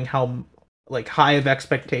him knowing how like high of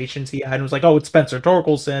expectations he had, and was like, oh, it's Spencer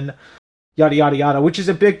Torkelson, yada yada yada, which is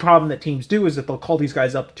a big problem that teams do, is that they'll call these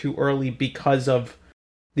guys up too early because of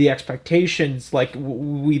the expectations. Like,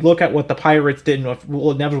 we look at what the Pirates did, and we'll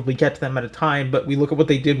inevitably get to them at a time, but we look at what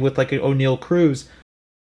they did with like an O'Neal Cruz.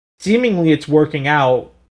 Seemingly it's working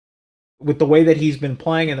out, with the way that he's been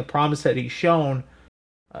playing and the promise that he's shown,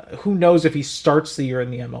 who knows if he starts the year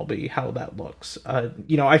in the MLB, how that looks.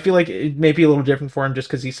 I feel like it may be a little different for him just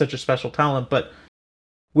because he's such a special talent, but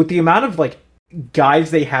with the amount of like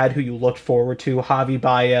guys they had who you looked forward to, Javi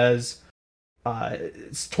Baez,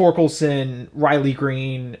 Torkelson, Riley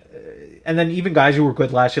Green, and then even guys who were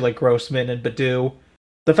good last year like Grossman and Baду.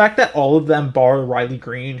 The fact that all of them, bar Riley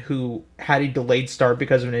Green, who had a delayed start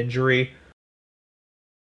because of an injury,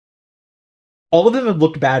 all of them have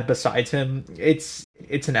looked bad besides him. It's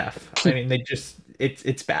an F. I mean,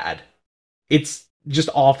 it's bad. It's just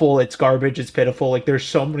awful. It's garbage. It's pitiful. Like there's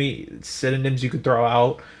so many synonyms you could throw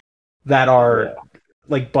out that are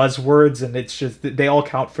like buzzwords, and it's just they all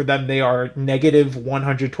count for them. They are negative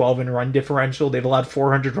 112 in run differential. They've allowed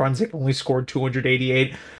 400 runs. They've only scored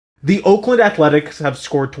 288. The Oakland Athletics have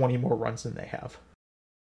scored 20 more runs than they have.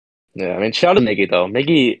 Yeah, I mean, shout out to Miggy though.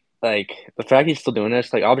 Miggy, like the fact he's still doing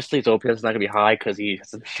this, like obviously his OPS is not gonna be high because he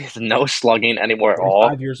has no slugging anymore at all.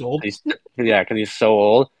 5 years old. Because he's so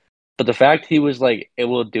old. But the fact he was like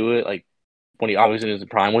able to do it, like when he obviously was in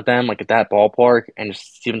prime with them, like at that ballpark, and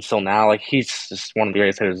just even still now, like he's just one of the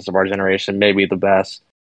greatest hitters of our generation, maybe the best.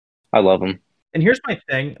 I love him. And here's my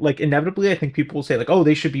thing: like inevitably, I think people will say like, "Oh,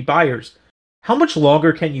 they should be buyers." How much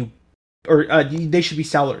longer can you, or they should be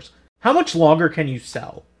sellers? How much longer can you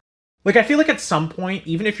sell? Like I feel like at some point,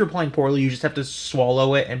 even if you're playing poorly, you just have to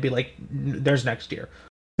swallow it and be like, "There's next year."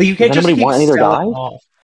 Like you can't just keep selling off.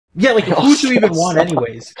 Yeah, like who do you even want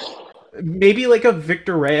anyways? Maybe like a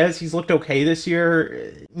Victor Reyes. He's looked okay this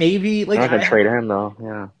year. Maybe like I'm not gonna trade him though.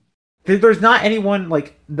 Yeah, there's not anyone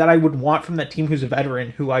like that I would want from that team who's a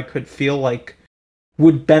veteran who I could feel like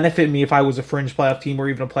would benefit me if I was a fringe playoff team or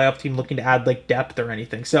even a playoff team looking to add like depth or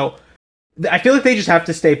anything. So I feel like they just have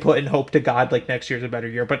to stay put and hope to God like next year's a better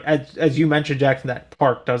year. But as you mentioned, Jackson, that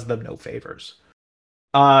park does them no favors.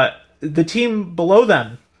 The team below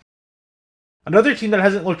them, another team that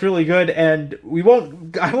hasn't looked really good, and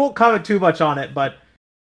I won't comment too much on it, but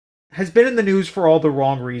has been in the news for all the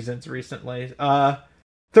wrong reasons recently.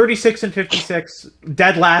 36-56,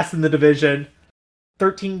 dead last in the division,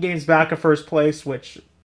 13 games back of first place, which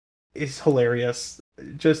is hilarious.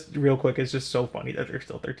 Just real quick, it's just so funny that they're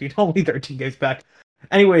still 13, only 13 games back.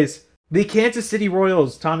 Anyways, the Kansas City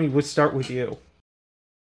Royals. Tommy, we'll start with you.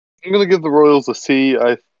 I'm gonna give the Royals a C.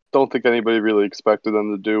 I don't think anybody really expected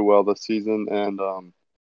them to do well this season, and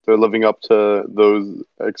they're living up to those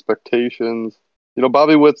expectations.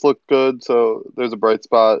 Bobby Witt's looked good, so there's a bright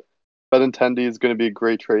spot. Benintendi is going to be a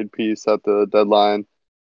great trade piece at the deadline.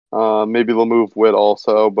 Maybe they'll move Witt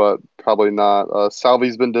also, but probably not.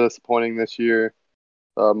 Salvi's been disappointing this year.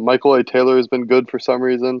 Michael A. Taylor has been good for some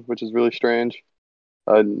reason, which is really strange.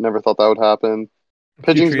 I never thought that would happen.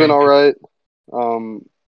 Pitching's been all right.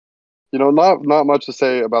 Not much to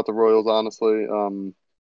say about the Royals, honestly.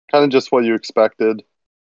 Kind of just what you expected,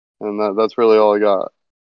 and that's really all I got.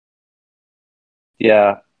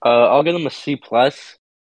 Yeah, I'll give them a C plus.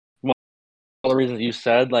 All the reasons you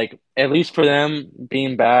said, like at least for them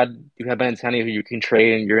being bad, you have Benintendi who you can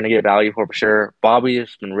trade and you're gonna get value for sure. Bobby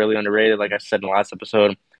has been really underrated, like I said in the last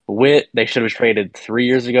episode. Witt, they should have traded 3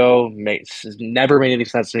 years ago. Never made any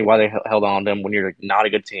sense to me why they held on to him when you're not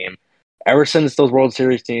a good team. Ever since those World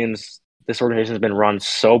Series teams, this organization has been run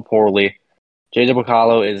so poorly. JJ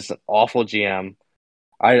Bacalo is an awful GM.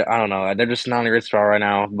 I don't know. They're just not in a great spot right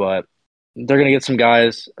now, but they're gonna get some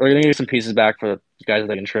guys, or they're gonna get some pieces back for the guys that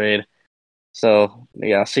they can trade. So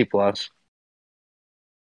yeah, C plus.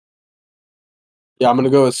 Yeah, I'm gonna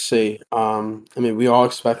go with C. I mean, we all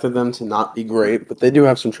expected them to not be great, but they do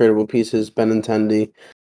have some tradable pieces. Benintendi,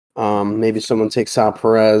 maybe someone takes Sal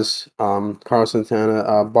Perez, Carlos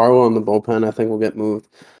Santana, Barlow in the bullpen. I think will get moved,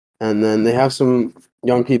 and then they have some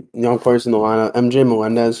young players in the lineup. MJ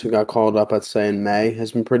Melendez, who got called up, let's say in May,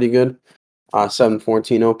 has been pretty good.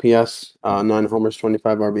 714 OPS, 9 homers,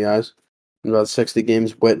 25 RBIs. In about 60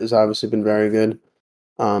 games. Witt has obviously been very good.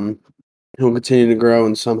 He'll continue to grow,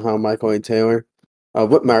 and somehow Michael A. Taylor.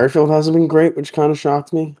 Whit Merrifield hasn't been great, which kind of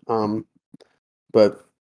shocked me. But,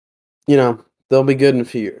 they'll be good in a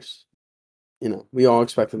few years. We all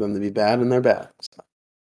expected them to be bad, and they're bad. So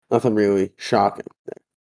nothing really shocking there.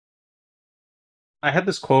 I had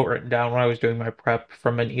this quote written down when I was doing my prep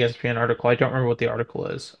from an ESPN article. I don't remember what the article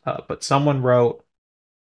is, but someone wrote,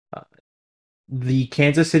 the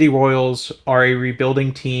Kansas City Royals are a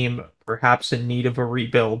rebuilding team, perhaps in need of a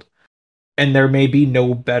rebuild. And there may be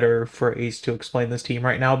no better phrase to explain this team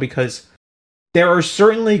right now, because there are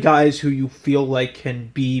certainly guys who you feel like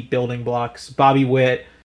can be building blocks. Bobby Witt,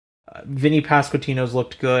 Vinny Pasquantino's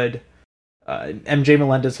looked good. MJ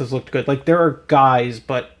Melendez has looked good. Like, there are guys,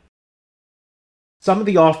 but some of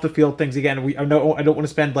the off the field things again. I know I don't want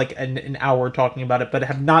to spend like an hour talking about it, but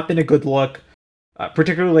have not been a good look.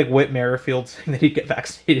 Particularly like Whit Merrifield saying that he'd get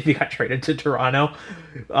vaccinated if he got traded to Toronto.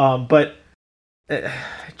 But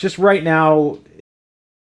just right now,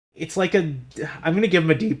 it's like I'm going to give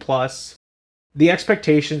him a D plus. The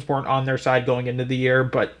expectations weren't on their side going into the year,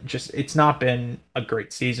 but just it's not been a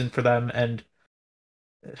great season for them, and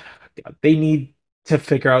they need to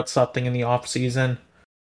figure out something in the off season.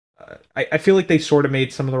 I feel like they sort of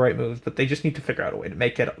made some of the right moves, but they just need to figure out a way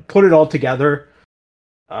to put it all together,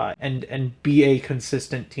 and be a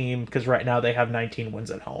consistent team, because right now they have 19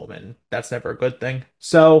 wins at home, and that's never a good thing.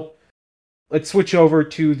 So let's switch over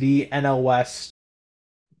to the NL West.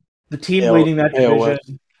 The team leading that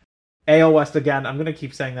division, AL West again. I'm gonna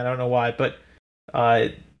keep saying that. I don't know why, but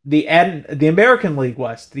the American League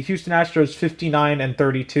West, the Houston Astros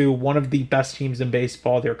 59-32, one of the best teams in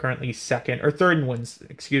baseball. They're currently second or third in wins.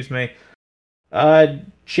 Excuse me.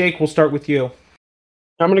 Jake, we'll start with you.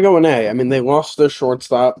 I'm gonna go an A. I mean, they lost their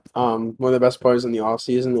shortstop, one of the best players in the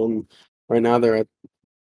offseason, and right now they're at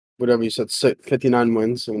whatever you said, 59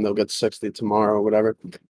 wins, and they'll get 60 tomorrow or whatever.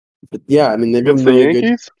 But yeah, I mean, they've been really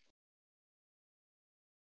Yankees?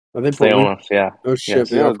 good. Are they They playing? own us, yeah. Oh shit!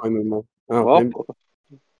 Yes. Yeah, Yeah. playing them. Oh, Well, maybe.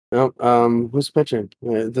 No. Who's pitching?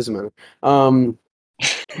 It doesn't matter.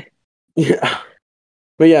 Yeah.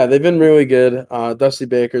 But yeah, they've been really good. Dusty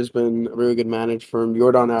Baker's been a really good manager for him.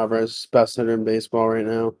 Jordan Alvarez, best hitter in baseball right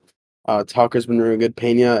now. Tucker's been really good.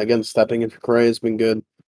 Pena, again, stepping in for Correa has been good.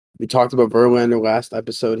 We talked about Verlander last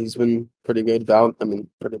episode. He's been pretty good.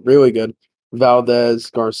 Really good.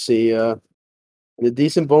 Valdez, Garcia, and a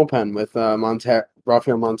decent bullpen with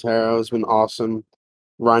Rafael Montero has been awesome.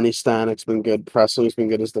 Ronnie Stanek's been good. Presley's been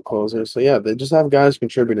good as the closer. So yeah, they just have guys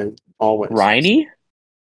contributing always. Riney?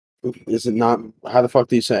 Is it not? How the fuck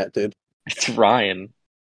do you say it, dude? It's Ryan.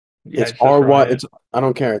 Yeah, It's just R Y. Ryan. It's I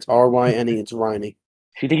don't care. It's RYNE. It's Riney.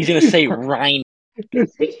 You think he's gonna say Ryan?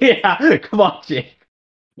 Yeah, come on, Jake.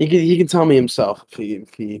 He can tell me himself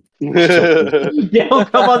if he Yeah, he'll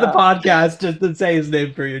come on the podcast just to say his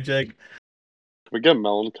name for you, Jake. we get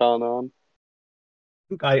Melancon on.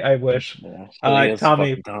 I wish. Yeah, so he has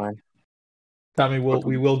Tommy, fucking time. we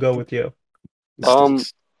will go with you.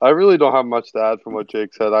 I really don't have much to add from what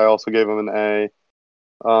Jake said. I also gave him an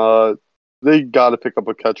A. They got to pick up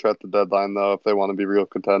a catcher at the deadline, though, if they want to be real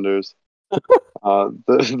contenders.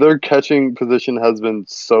 Their catching position has been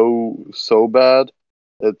so bad.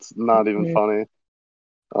 It's not even funny.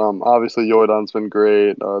 Obviously, Jordan's been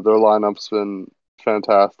great. Their lineup's been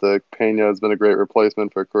fantastic. Pena has been a great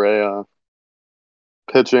replacement for Correa.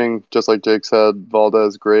 Pitching, just like Jake said,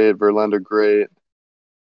 Valdez great, Verlander great.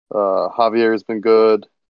 Javier's been good.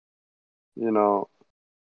 You know,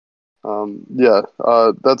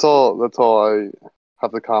 that's all I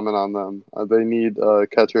have to comment on them. They need a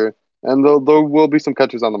catcher, and there will be some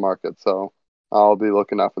catchers on the market, so I'll be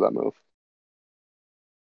looking out for that move.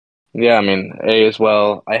 Yeah, I mean A as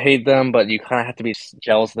well. I hate them, but you kind of have to be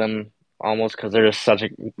jealous of them almost because they're just such a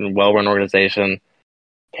well-run organization.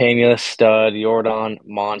 Pena, stud, Jordan,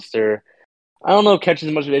 monster. I don't know if catching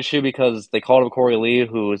is much of an issue because they called up Corey Lee,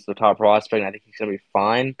 who is the top prospect, and I think he's going to be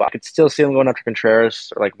fine. But I could still see him going after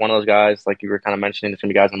Contreras or like one of those guys, like you were kind of mentioning, there's going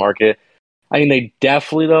to be guys in the market. I mean, they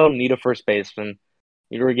definitely, though, need a first baseman.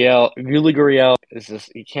 Yuli Gurriel is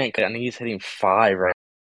just, you can't cut. I think he's hitting 5 right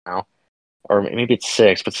now. Or maybe it's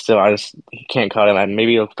 6, but still, you can't cut him. And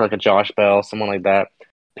maybe look for like a Josh Bell, someone like that.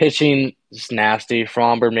 Pitching is nasty.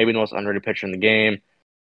 Fromber, maybe the most underrated pitcher in the game.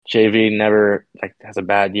 JV never has a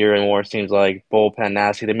bad year anymore. It seems like bullpen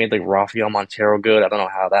nasty. They made like Rafael Montero good. I don't know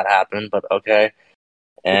how that happened, but okay.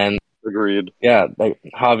 And Agreed. yeah, like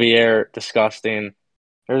Javier, disgusting.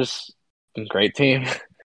 There's a great team.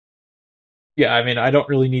 Yeah, I mean, I don't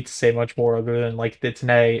really need to say much more other than like it's an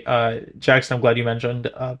A. Jackson, I'm glad you mentioned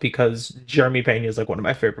because Jeremy Pena is like one of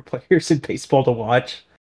my favorite players in baseball to watch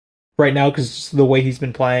right now because the way he's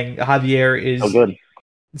been playing. Javier is So good.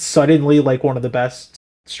 suddenly like one of the best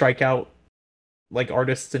strikeout like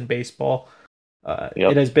artists in baseball.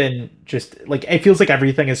 It has been just like it feels like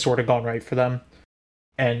everything has sort of gone right for them,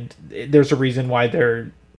 and there's a reason why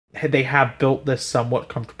they have built this somewhat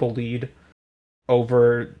comfortable lead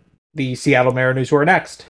over the Seattle Mariners, who are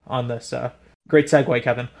next on this. Great segue,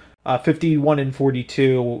 Kevin.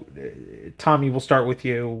 51-42. Tommy, we'll start with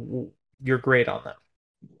you. You're great on that.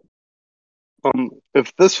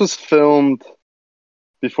 If this was filmed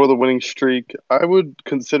before the winning streak, I would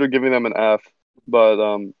consider giving them an F. But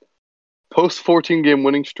post 14-game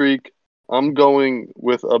winning streak, I'm going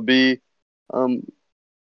with a B.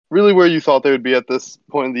 Really where you thought they would be at this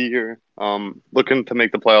point in the year. Looking to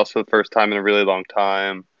make the playoffs for the first time in a really long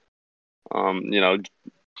time.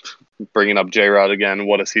 Bringing up J-Rod again,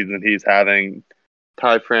 what a season he's having.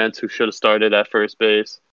 Ty France, who should have started at first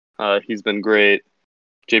base, he's been great.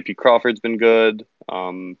 J.P. Crawford's been good.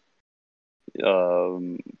 I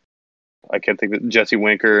can't think of Jesse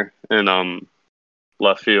Winker in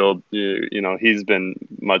left field. He's been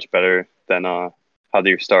much better than how the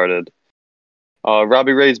year started.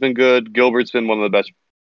 Robbie Ray's been good. Gilbert's been one of the best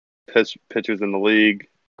pitchers in the league.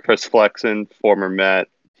 Chris Flexen, former Met,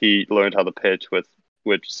 he learned how to pitch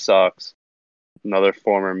which sucks. Another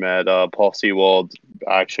former Met, Paul Sewald,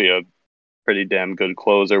 actually a pretty damn good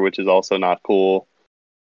closer, which is also not cool.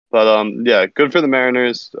 But yeah, good for the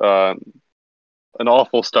Mariners. An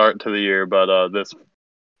awful start to the year, but this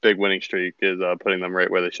big winning streak is putting them right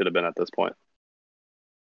where they should have been at this point.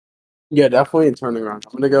 Yeah, definitely a turning around.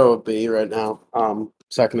 I'm gonna go with B right now.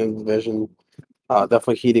 Second in the division,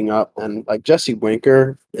 definitely heating up, and like Jesse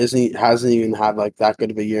Winker hasn't even had like that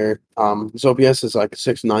good of a year. His OPS is like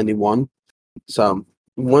 691. So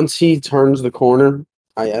once he turns the corner,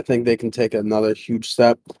 I think they can take another huge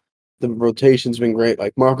step. The rotation's been great.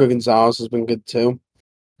 Like Marco Gonzalez has been good too.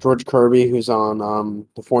 George Kirby, who's on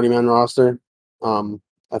the 40-man roster.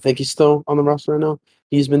 I think he's still on the roster right now.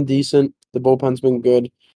 He's been decent. The bullpen's been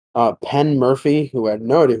good. Penn Murphy, who I had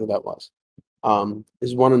no idea who that was,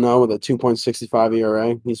 is 1-0 with a 2.65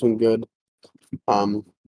 ERA. He's been good. So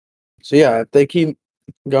yeah, if they keep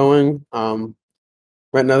going,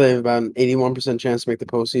 right now they have about an 81% chance to make the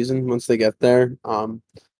postseason once they get there.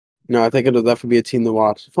 I think it'll definitely be a team to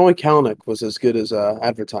watch. If only Kalanick was as good as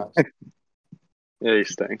advertised. Yeah, he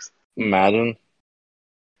stinks. Imagine.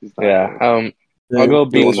 He's not Yeah. good. I'll go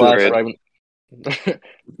B Feels plus. great. Right.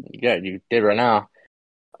 Yeah, you did right now.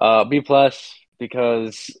 B plus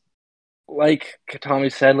because, like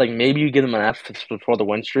Tommy said, like maybe you give them an F before the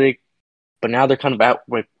win streak, but now they're kind of at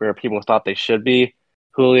where people thought they should be.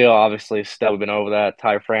 Julio, obviously, still been over that.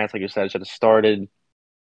 Ty France, like you said, should have started.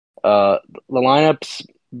 The lineup's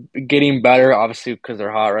getting better, obviously, because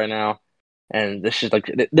they're hot right now, and this is like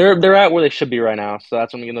they're at where they should be right now. So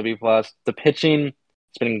that's when I'm gonna be plus. The pitching,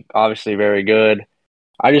 it's been obviously very good.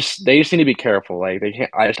 They just need to be careful. Like they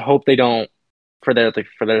can't. I just hope they don't for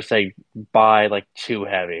their sake buy like too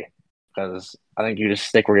heavy, because I think you just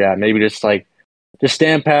stick where you're at. Maybe just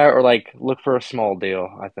stand pat or like look for a small deal.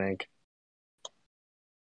 I think.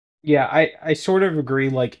 Yeah, I sort of agree.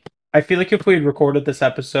 Like, I feel like if we had recorded this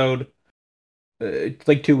episode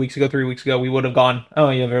like 2 weeks ago, 3 weeks ago, we would have gone,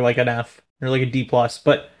 oh yeah, they're like an F, they're like a D plus.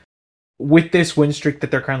 But with this win streak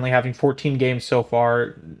that they're currently having, 14 games so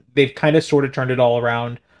far, they've kind of sort of turned it all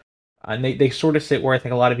around. And they sort of sit where I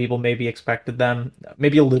think a lot of people maybe expected them,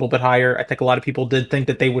 maybe a little bit higher. I think a lot of people did think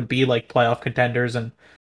that they would be like playoff contenders, and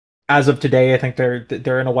as of today, I think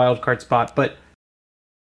they're in a wild card spot. But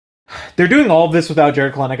they're doing all of this without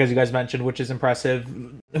Jared Kelenic, as you guys mentioned, which is impressive.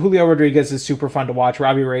 Julio Rodriguez is super fun to watch.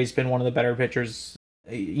 Robbie Ray's been one of the better pitchers,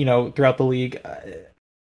 throughout the league.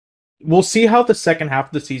 We'll see how the second half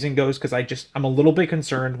of the season goes, because I'm a little bit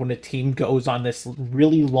concerned when a team goes on this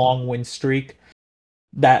really long win streak,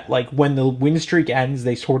 that like when the win streak ends,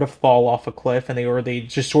 they sort of fall off a cliff and they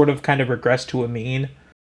just sort of kind of regress to a mean.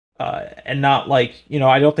 And not like,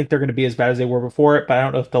 I don't think they're going to be as bad as they were before it, but I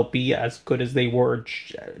don't know if they'll be as good as they were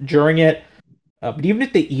during it. But even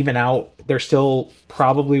if they even out, they're still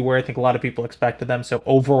probably where I think a lot of people expected them. So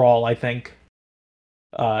overall, I think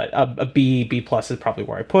a B plus is probably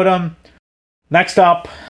where I put them. Next up,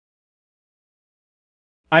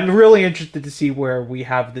 I'm really interested to see where we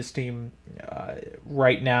have this team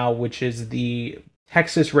right now, which is the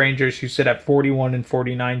Texas Rangers, who sit at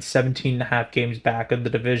 41-49, 17 and a half games back of the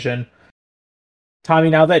division. Tommy,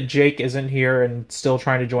 now that Jake isn't here and still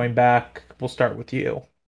trying to join back, we'll start with you.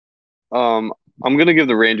 I'm gonna give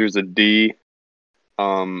the Rangers a D.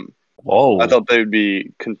 Whoa! I thought they'd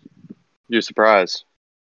be. You're surprised.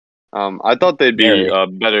 I thought they'd be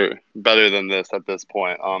better than this at this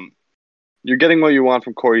point. You're getting what you want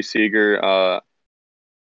from Corey Seager.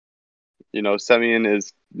 Semyon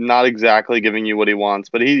is not exactly giving you what he wants,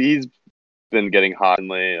 but he's been getting hot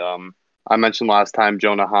lately. I mentioned last time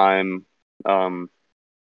Jonah Heim.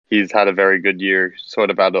 He's had a very good year, sort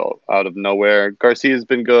of out of nowhere. Garcia's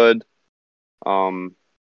been good. But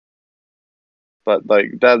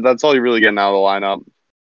like that's all you're really getting out of the lineup.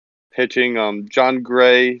 Pitching, John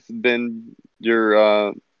Gray's been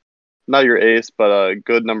your not your ace, but a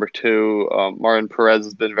good number 2. Martin Perez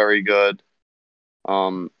has been very good.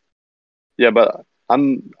 Yeah, but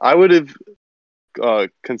I would have,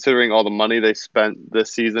 considering all the money they spent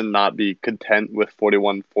this season, not be content with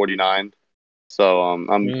 41-49. So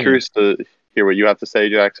I'm curious to hear what you have to say,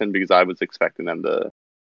 Jackson, because I was expecting them to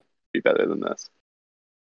be better than this.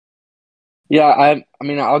 Yeah, I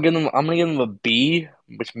mean, I'm gonna give them a B,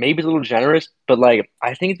 which maybe is a little generous, but like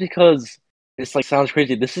I think it's because this like sounds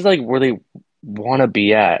crazy. This is like where they want to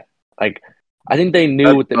be at. Like I think they knew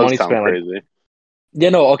That with the does money sound spent. Like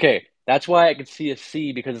crazy. okay, that's why I could see a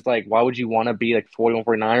C because it's like why would you want to be like 41,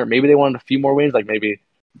 49? Or maybe they wanted a few more wins, like maybe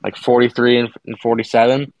like 43 and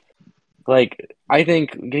 47. Like I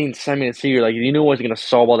think getting semi to C, like you knew it wasn't gonna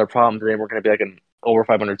solve all their problems. They were gonna be like an over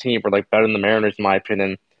 500 team or like better than the Mariners in my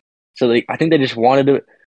opinion. So I think they just wanted to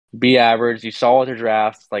be average. You saw with their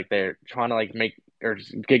drafts, like they're trying to like make or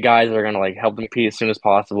get guys that are gonna like help them compete as soon as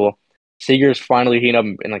possible. Seager's finally heating up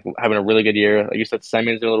and like having a really good year. Like you said,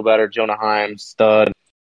 Semion's doing a little better. Jonah Heim, stud.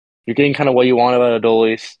 You're getting kind of what you want out of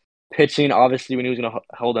Adolis. Pitching, obviously, we knew he was gonna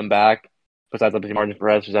hold them back. Besides, obviously, Martin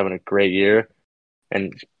Perez was having a great year,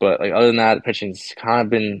 but like other than that, the pitching's kind of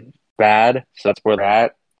been bad. So that's where they're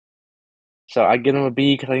at. So I give them a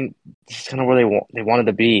B because I think this is kind of where they wanted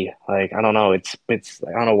to be. Like I don't know, it's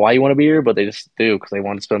I don't know why you want to be here, but they just do because they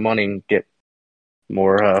want to spend money and get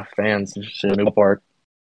more fans to the new park.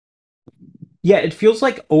 Yeah, it feels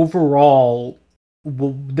like overall,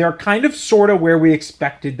 they're kind of sort of where we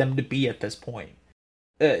expected them to be at this point.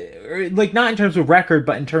 Like not in terms of record,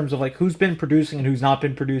 but in terms of like who's been producing and who's not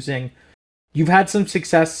been producing. You've had some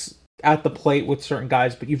success at the plate with certain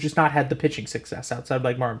guys, but you've just not had the pitching success outside of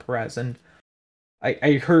like Martin Perez. And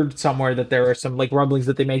I heard somewhere that there are some like rumblings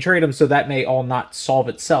that they may trade him, so that may all not solve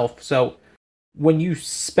itself. So when you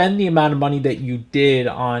spend the amount of money that you did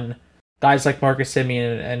on guys like Marcus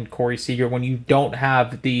Semien and Corey Seager, when you don't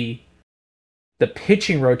have the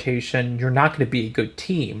pitching rotation, you're not going to be a good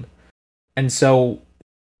team. And so,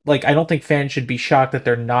 like, I don't think fans should be shocked that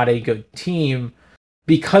they're not a good team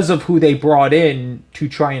because of who they brought in to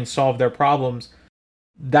try and solve their problems.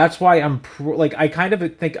 That's why like, I kind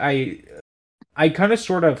of think I kind of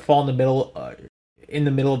sort of fall in the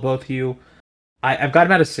middle of both of you. I've got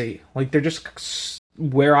them at a C. Like, they're just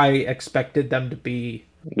where I expected them to be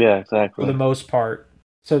Yeah, for the exactly. most part.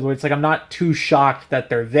 So it's like I'm not too shocked that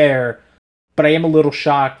they're there, but I am a little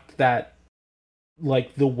shocked that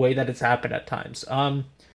like the way that it's happened at times.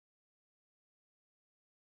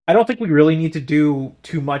 I don't think we really need to do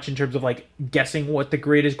too much in terms of like guessing what the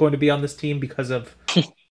grade is going to be on this team because of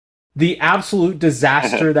the absolute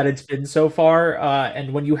disaster that it's been so far.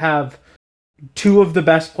 And when you have two of the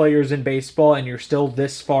best players in baseball and you're still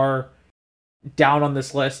this far down on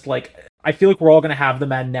this list, like I feel like we're all gonna have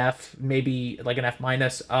them at an F, maybe like an F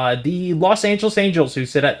minus. The Los Angeles Angels, who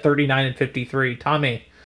sit at 39 and 53. Tommy,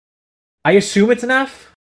 I assume it's an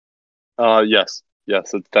F. Yes,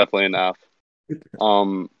 it's definitely an F.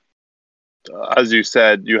 Um, as you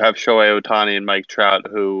said, you have Shohei Ohtani and Mike Trout,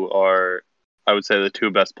 who are, I would say, the two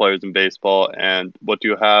best players in baseball. And what do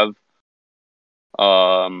you have?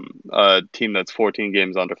 A team that's 14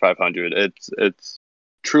 games under 500. It's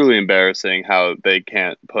truly embarrassing how they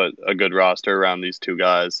can't put a good roster around these two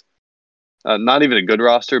guys. Not even a good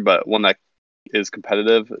roster, but one that is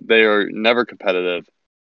competitive. They are never competitive.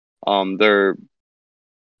 They're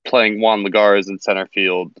playing Juan Lagares in center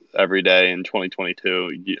field every day in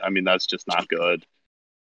 2022. I mean, that's just not good.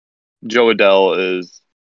 Joe Adell is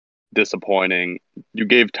disappointing. You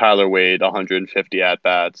gave Tyler Wade 150 at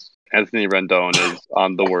bats. Anthony Rendon is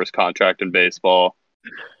on the worst contract in baseball.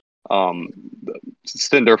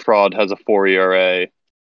 Cinder Fraud has a 4 ERA.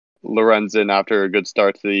 Lorenzen, after a good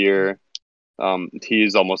start to the year,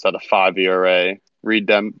 he's almost at a 5 ERA. Reed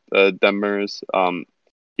Demers,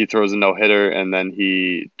 he throws a no hitter and then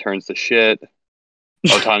he turns to shit.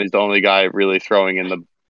 Otani's the only guy really throwing in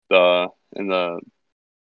the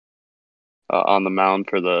on the mound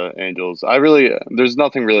for the Angels. There's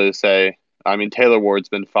nothing really to say. I mean, Taylor Ward's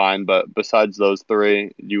been fine, but besides those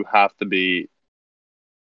three, you have to be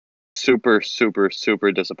super, super,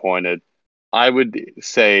 super disappointed. I would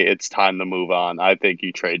say it's time to move on. I think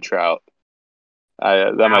you trade Trout.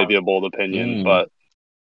 That might be a bold opinion, Mm. but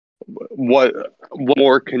what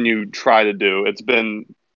more can you try to do? It's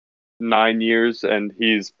been 9 years, and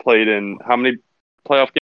he's played in how many playoff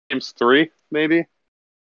games? 3, maybe.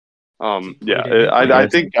 Yeah, I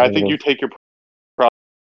think you take your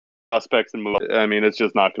prospects and move. I mean, it's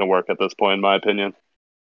just not going to work at this point, in my opinion.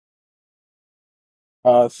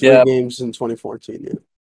 3 Yeah, games in 2014. Yeah.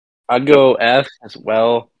 I'd go F as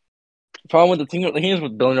well. Problem with the thing is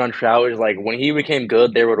with Billy John Trout is like when he became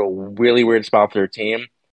good, they were at a really weird spot for their team,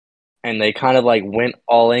 and they kind of like went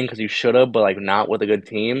all in because you should have, but like not with a good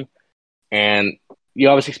team. And you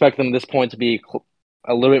obviously expect them at this point to be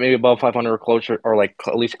a little bit maybe above 500 or closer, or like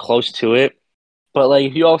at least close to it. But like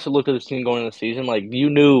if you also looked at this team going into the season, like you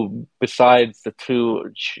knew besides the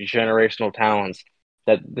two generational talents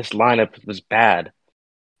that this lineup was bad.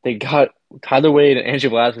 they got Tyler Wade and Andrew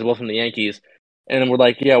Velazquez both from the Yankees, and we're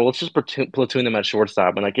like, yeah, well, let's just platoon them at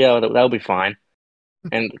shortstop, and like, yeah, that'll be fine.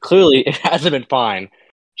 And clearly, it hasn't been fine.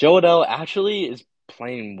 Joe Adell actually is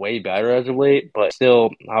playing way better as of late, but still,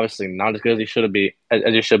 obviously, not as good as he should be.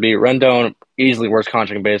 As he should be. Rendon, easily worst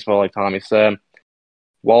contract in baseball, like Tommy said.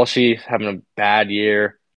 Walshy having a bad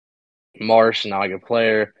year. Marsh, not a good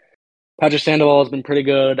player. Patrick Sandoval has been pretty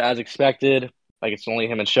good as expected. Like it's only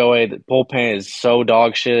him and Shohei. The bullpen is so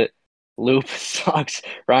dog shit. Loop sucks.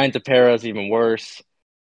 Ryan Tepera is even worse.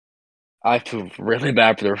 I feel really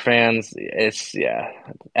bad for their fans. It's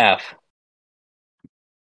F.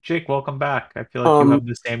 Jake, welcome back. I feel like you have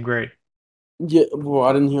the same grade. Yeah, well,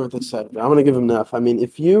 I didn't hear what they said, but I'm gonna give him an F. I mean,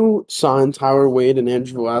 if you sign Tyler Wade and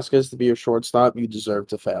Andrew Velazquez to be your shortstop, you deserve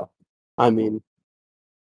to fail. I mean,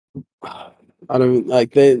 I don't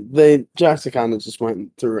like Jackson kind of just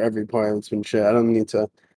went through every player that's been shit. I don't need to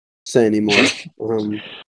say anymore.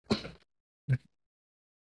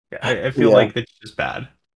 I feel like it's just bad.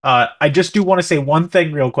 I just do want to say one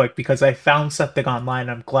thing real quick because I found something online.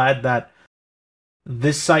 I'm glad that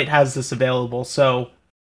this site has this available. So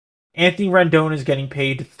Anthony Rendon is getting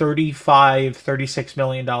paid $36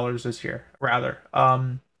 million this year, rather.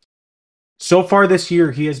 So far this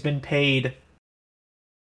year, he has been paid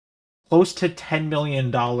close to $10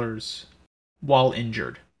 million while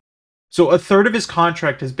injured. So a third of his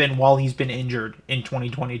contract has been while he's been injured in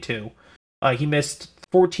 2022. He missed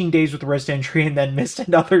 14 days with a wrist injury and then missed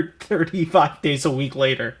another 35 days a week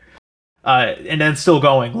later. And then still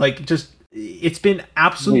going. Like, just, it's been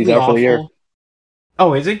absolutely awful.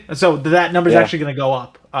 Oh, is he? So that number's actually going to go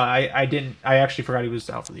up. I actually forgot he was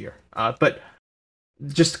out for the year. But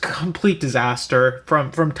just complete disaster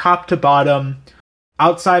from top to bottom.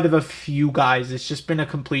 Outside of a few guys, it's just been a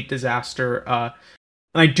complete disaster. And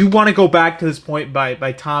I do want to go back to this point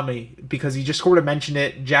by Tommy, because he just sort of mentioned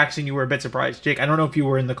it. Jackson, you were a bit surprised. Jake, I don't know if you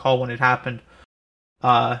were in the call when it happened.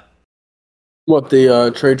 What,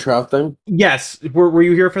 the Trey Trout thing? Yes. Were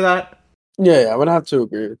you here for that? Yeah, I would have to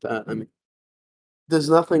agree with that. I mean, there's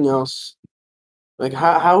nothing else. Like,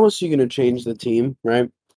 how is he going to change the team, right?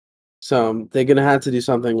 So they're going to have to do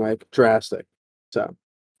something, like, drastic. So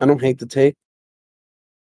I don't hate the take.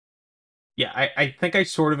 Yeah, I think I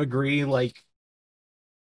sort of agree. Like,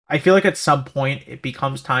 I feel like at some point it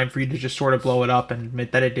becomes time for you to just sort of blow it up and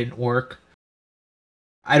admit that it didn't work.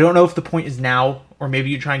 I don't know if the point is now, or maybe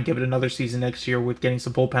you try and give it another season next year with getting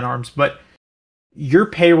some bullpen arms, but your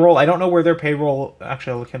payroll, I don't know where their payroll,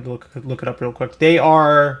 actually I'll look it up real quick. They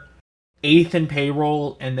are 8th in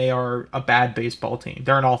payroll, and they are a bad baseball team.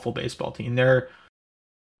 They're an awful baseball team. They're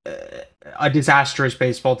a disastrous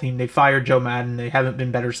baseball team. They fired Joe Madden. They haven't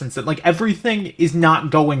been better since then. Like, everything is not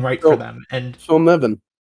going right for them. And Phil Nevin.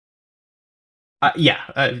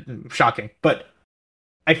 Shocking. But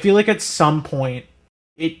I feel like at some point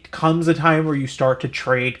it comes a time where you start to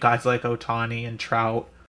trade guys like Ohtani and Trout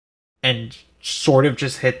and sort of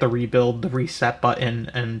just hit the rebuild, the reset button,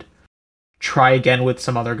 and try again with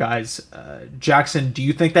some other guys. Jackson, do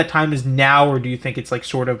you think that time is now, or do you think it's like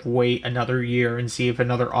sort of wait another year and see if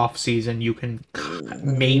another off season you can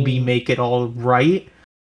maybe make it all right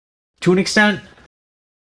to an extent?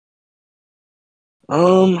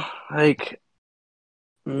 Like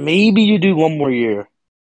maybe you do one more year.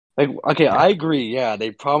 Like, okay, I agree. Yeah,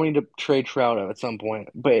 they probably need to trade Trout at some point,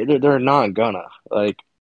 but they're not gonna. Like,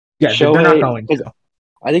 yeah, they're not going to.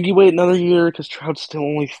 I think you wait another year because Trout's still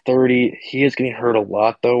only 30. He is getting hurt a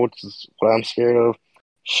lot, though, which is what I'm scared of.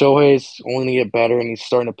 Shohei's only going to get better, and he's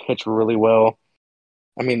starting to pitch really well.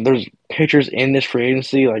 I mean, there's pitchers in this free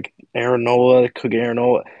agency, like Aaron Nola, could get Aaron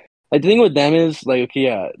Nola. Like, the thing with them is, like, okay,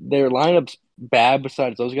 yeah, their lineup's bad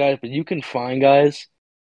besides those guys, but you can find guys,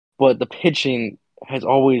 but the pitching has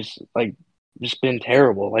always, like, just been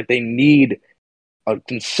terrible. Like, they need a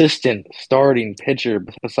consistent starting pitcher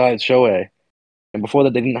besides Shohei. And before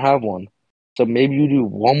that, they didn't have one. So maybe you do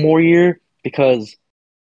one more year because,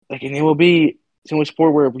 like, in MLB, it's the only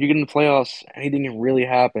sport where if you get in the playoffs, anything can really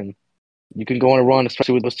happen. You can go on a run,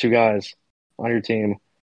 especially with those two guys on your team.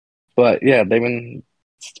 But yeah,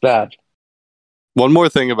 it's bad. One more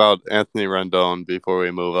thing about Anthony Rendon before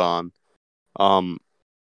we move on.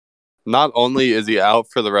 Not only is he out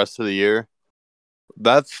for the rest of the year,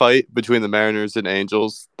 that fight between the Mariners and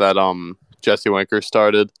Angels that Jesse Winker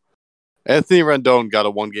started, Anthony Rendon got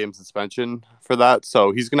a 1-game suspension for that,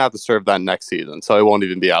 so he's going to have to serve that next season, so he won't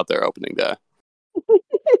even be out there opening day.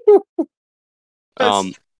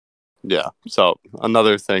 Yeah, so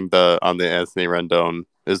another thing on the Anthony Rendon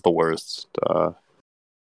is the worst.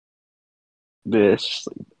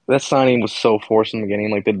 That signing was so forced in the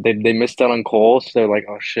beginning. Like, they missed out on Cole, so they're like,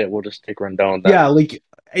 oh, shit, we'll just take Rendon then. Yeah, like,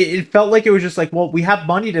 it felt like it was just like, well, we have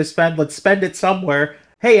money to spend. Let's spend it somewhere.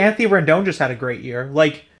 Hey, Anthony Rendon just had a great year.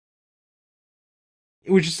 Like,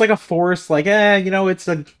 it was just like a force. Like, it's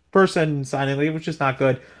a person signing. It was just not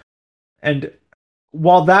good. And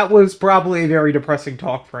while that was probably a very depressing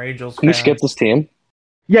talk for Angels Can you fans, skip this team?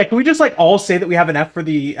 yeah, can we just like all say that we have an F for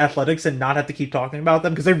the Athletics and not have to keep talking about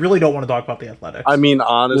them because I really don't want to talk about the Athletics. I mean,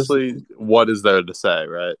 honestly, what is there to say,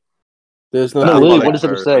 right? There's No, nothing. really, Athletics what does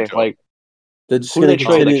it are say? a joke. Like, They're just who do going they to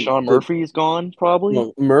trade? Like, continue. Sean Murphy's gone, probably?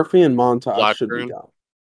 Well, Murphy and Montage should be Blackburn. gone.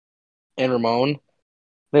 And Ramon.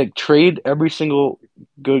 Like, trade every single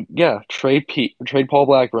good. Yeah, trade Paul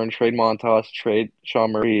Blackburn, trade Montas, trade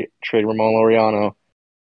Sean Murphy, trade Ramon Laureano.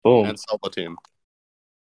 Boom. And sell the team.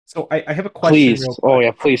 So I have a question. Please. Real quick. Oh,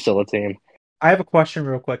 yeah, please sell the team. I have a question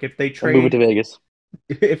real quick. If they And move it trade to Vegas.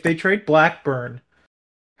 if they trade Blackburn,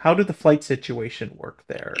 how did the flight situation work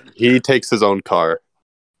there? He takes his own car.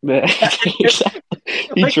 He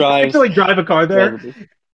Like, drives. to like drive a car there.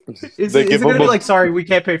 Is They it give going to him be a- like, sorry, we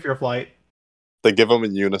can't pay for your flight? They give him a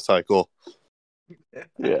unicycle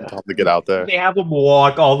Yeah. to get out there. They have him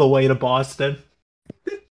walk all the way to Boston.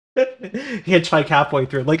 Hitchhike halfway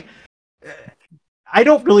through. Like, I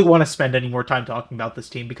don't really want to spend any more time talking about this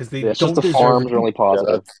team because they Yeah, it's don't just the deserve farms are only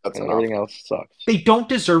positive, that's and enough. everything else sucks. they don't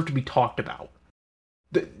deserve to be talked about.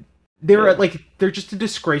 They're Yeah. like they're just a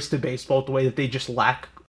disgrace to baseball the way that they just lack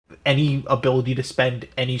any ability to spend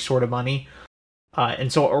any sort of money.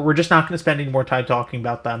 And so we're just not going to spend any more time talking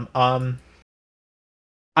about them.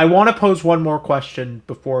 I want to pose one more question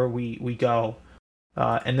before we go.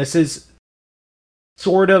 And this is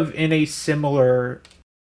sort of in a similar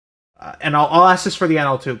and I'll ask this for the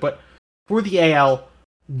NL too, but for the AL,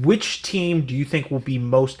 which team do you think will be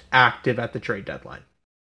most active at the trade deadline?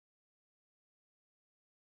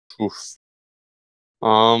 Oof.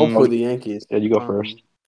 Hopefully the Yankees. Yeah, you go first.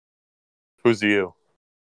 Who's you?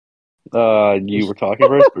 You were talking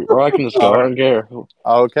first, or I can just go. I don't care.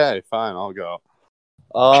 Okay, fine, I'll go.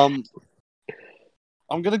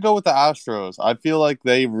 I'm gonna go with the Astros. I feel like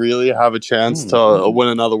they really have a chance to win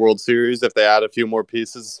another World Series if they add a few more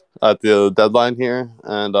pieces at the deadline here.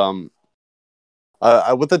 And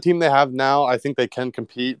with the team they have now, I think they can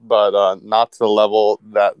compete, but not to the level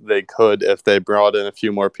that they could if they brought in a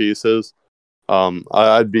few more pieces.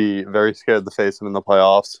 I'd be very scared to face them in the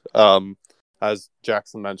playoffs. As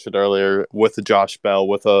Jackson mentioned earlier, with a Josh Bell,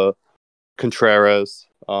 with a Contreras.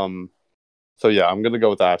 So yeah, I'm gonna go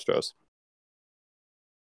with the Astros.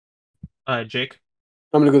 Jake?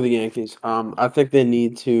 I'm gonna go with the Yankees. I think they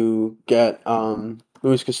need to get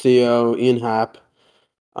Luis Castillo, Ian Happ.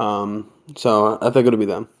 So I think it'll be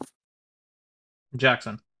them.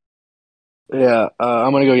 Jackson? Yeah,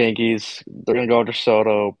 I'm gonna go Yankees. They're gonna go after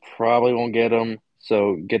Soto. Probably won't get him.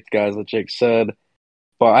 So get the guys that Jake said.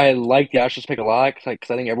 But I like the Astros pick a lot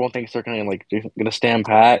because I think everyone thinks they're gonna stand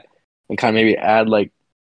pat and kind of maybe add like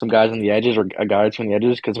some guys on the edges or a guy on the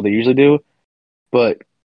edges because what they usually do. But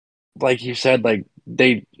like you said, I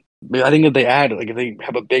think if they add if they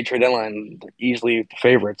have a big trade deadline, they're easily the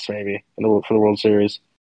favorites maybe for the World Series.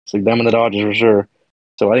 It's like them and the Dodgers for sure.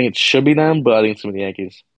 So I think it should be them, but I think it's gonna be the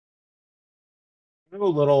Yankees. I'm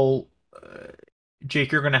gonna go a little.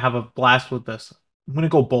 Jake, you're gonna have a blast with this. I'm gonna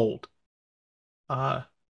go bold.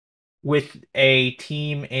 With a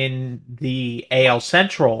team in the AL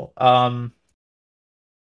Central. I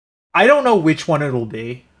don't know which one it'll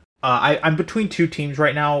be. I'm between two teams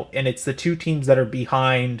right now, and it's the two teams that are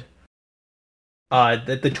behind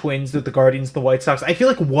the Twins, the Guardians, the White Sox. I feel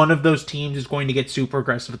like one of those teams is going to get super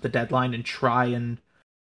aggressive at the deadline and try and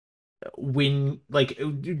win,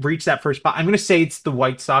 reach that first spot. I'm going to say it's the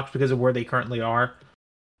White Sox because of where they currently are.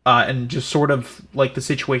 And just sort of like the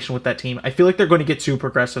situation with that team. I feel like they're going to get super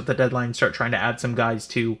aggressive at the deadline and start trying to add some guys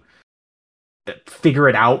to figure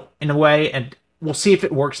it out in a way. And we'll see if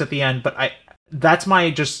it works at the end. But that's my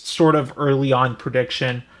just sort of early on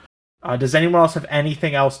prediction. Does anyone else have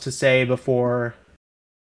anything else to say before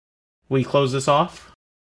we close this off?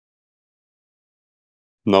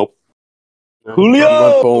 Nope.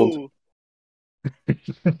 Julio! Went bold.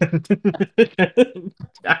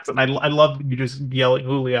 Jackson, I love you just yelling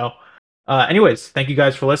Julio. Anyways, thank you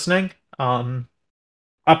guys for listening.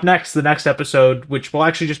 Up next, the next episode, which will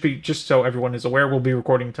actually just so everyone is aware, we'll be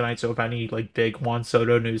recording tonight. So if any big Juan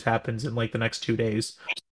Soto news happens in the next 2 days,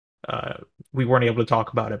 we weren't able to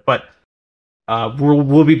talk about it, but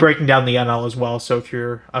we'll be breaking down the NL as well. So if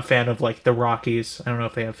you're a fan of the Rockies, I don't know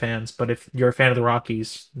if they have fans, but if you're a fan of the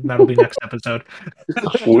Rockies, that'll be next episode.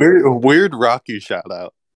 Weird Rocky shout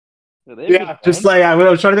out. Yeah, just I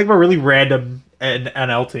was trying to think of a really random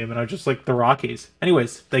NL team, and I was just the Rockies.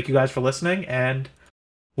 Anyways, thank you guys for listening, and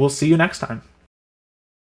we'll see you next time.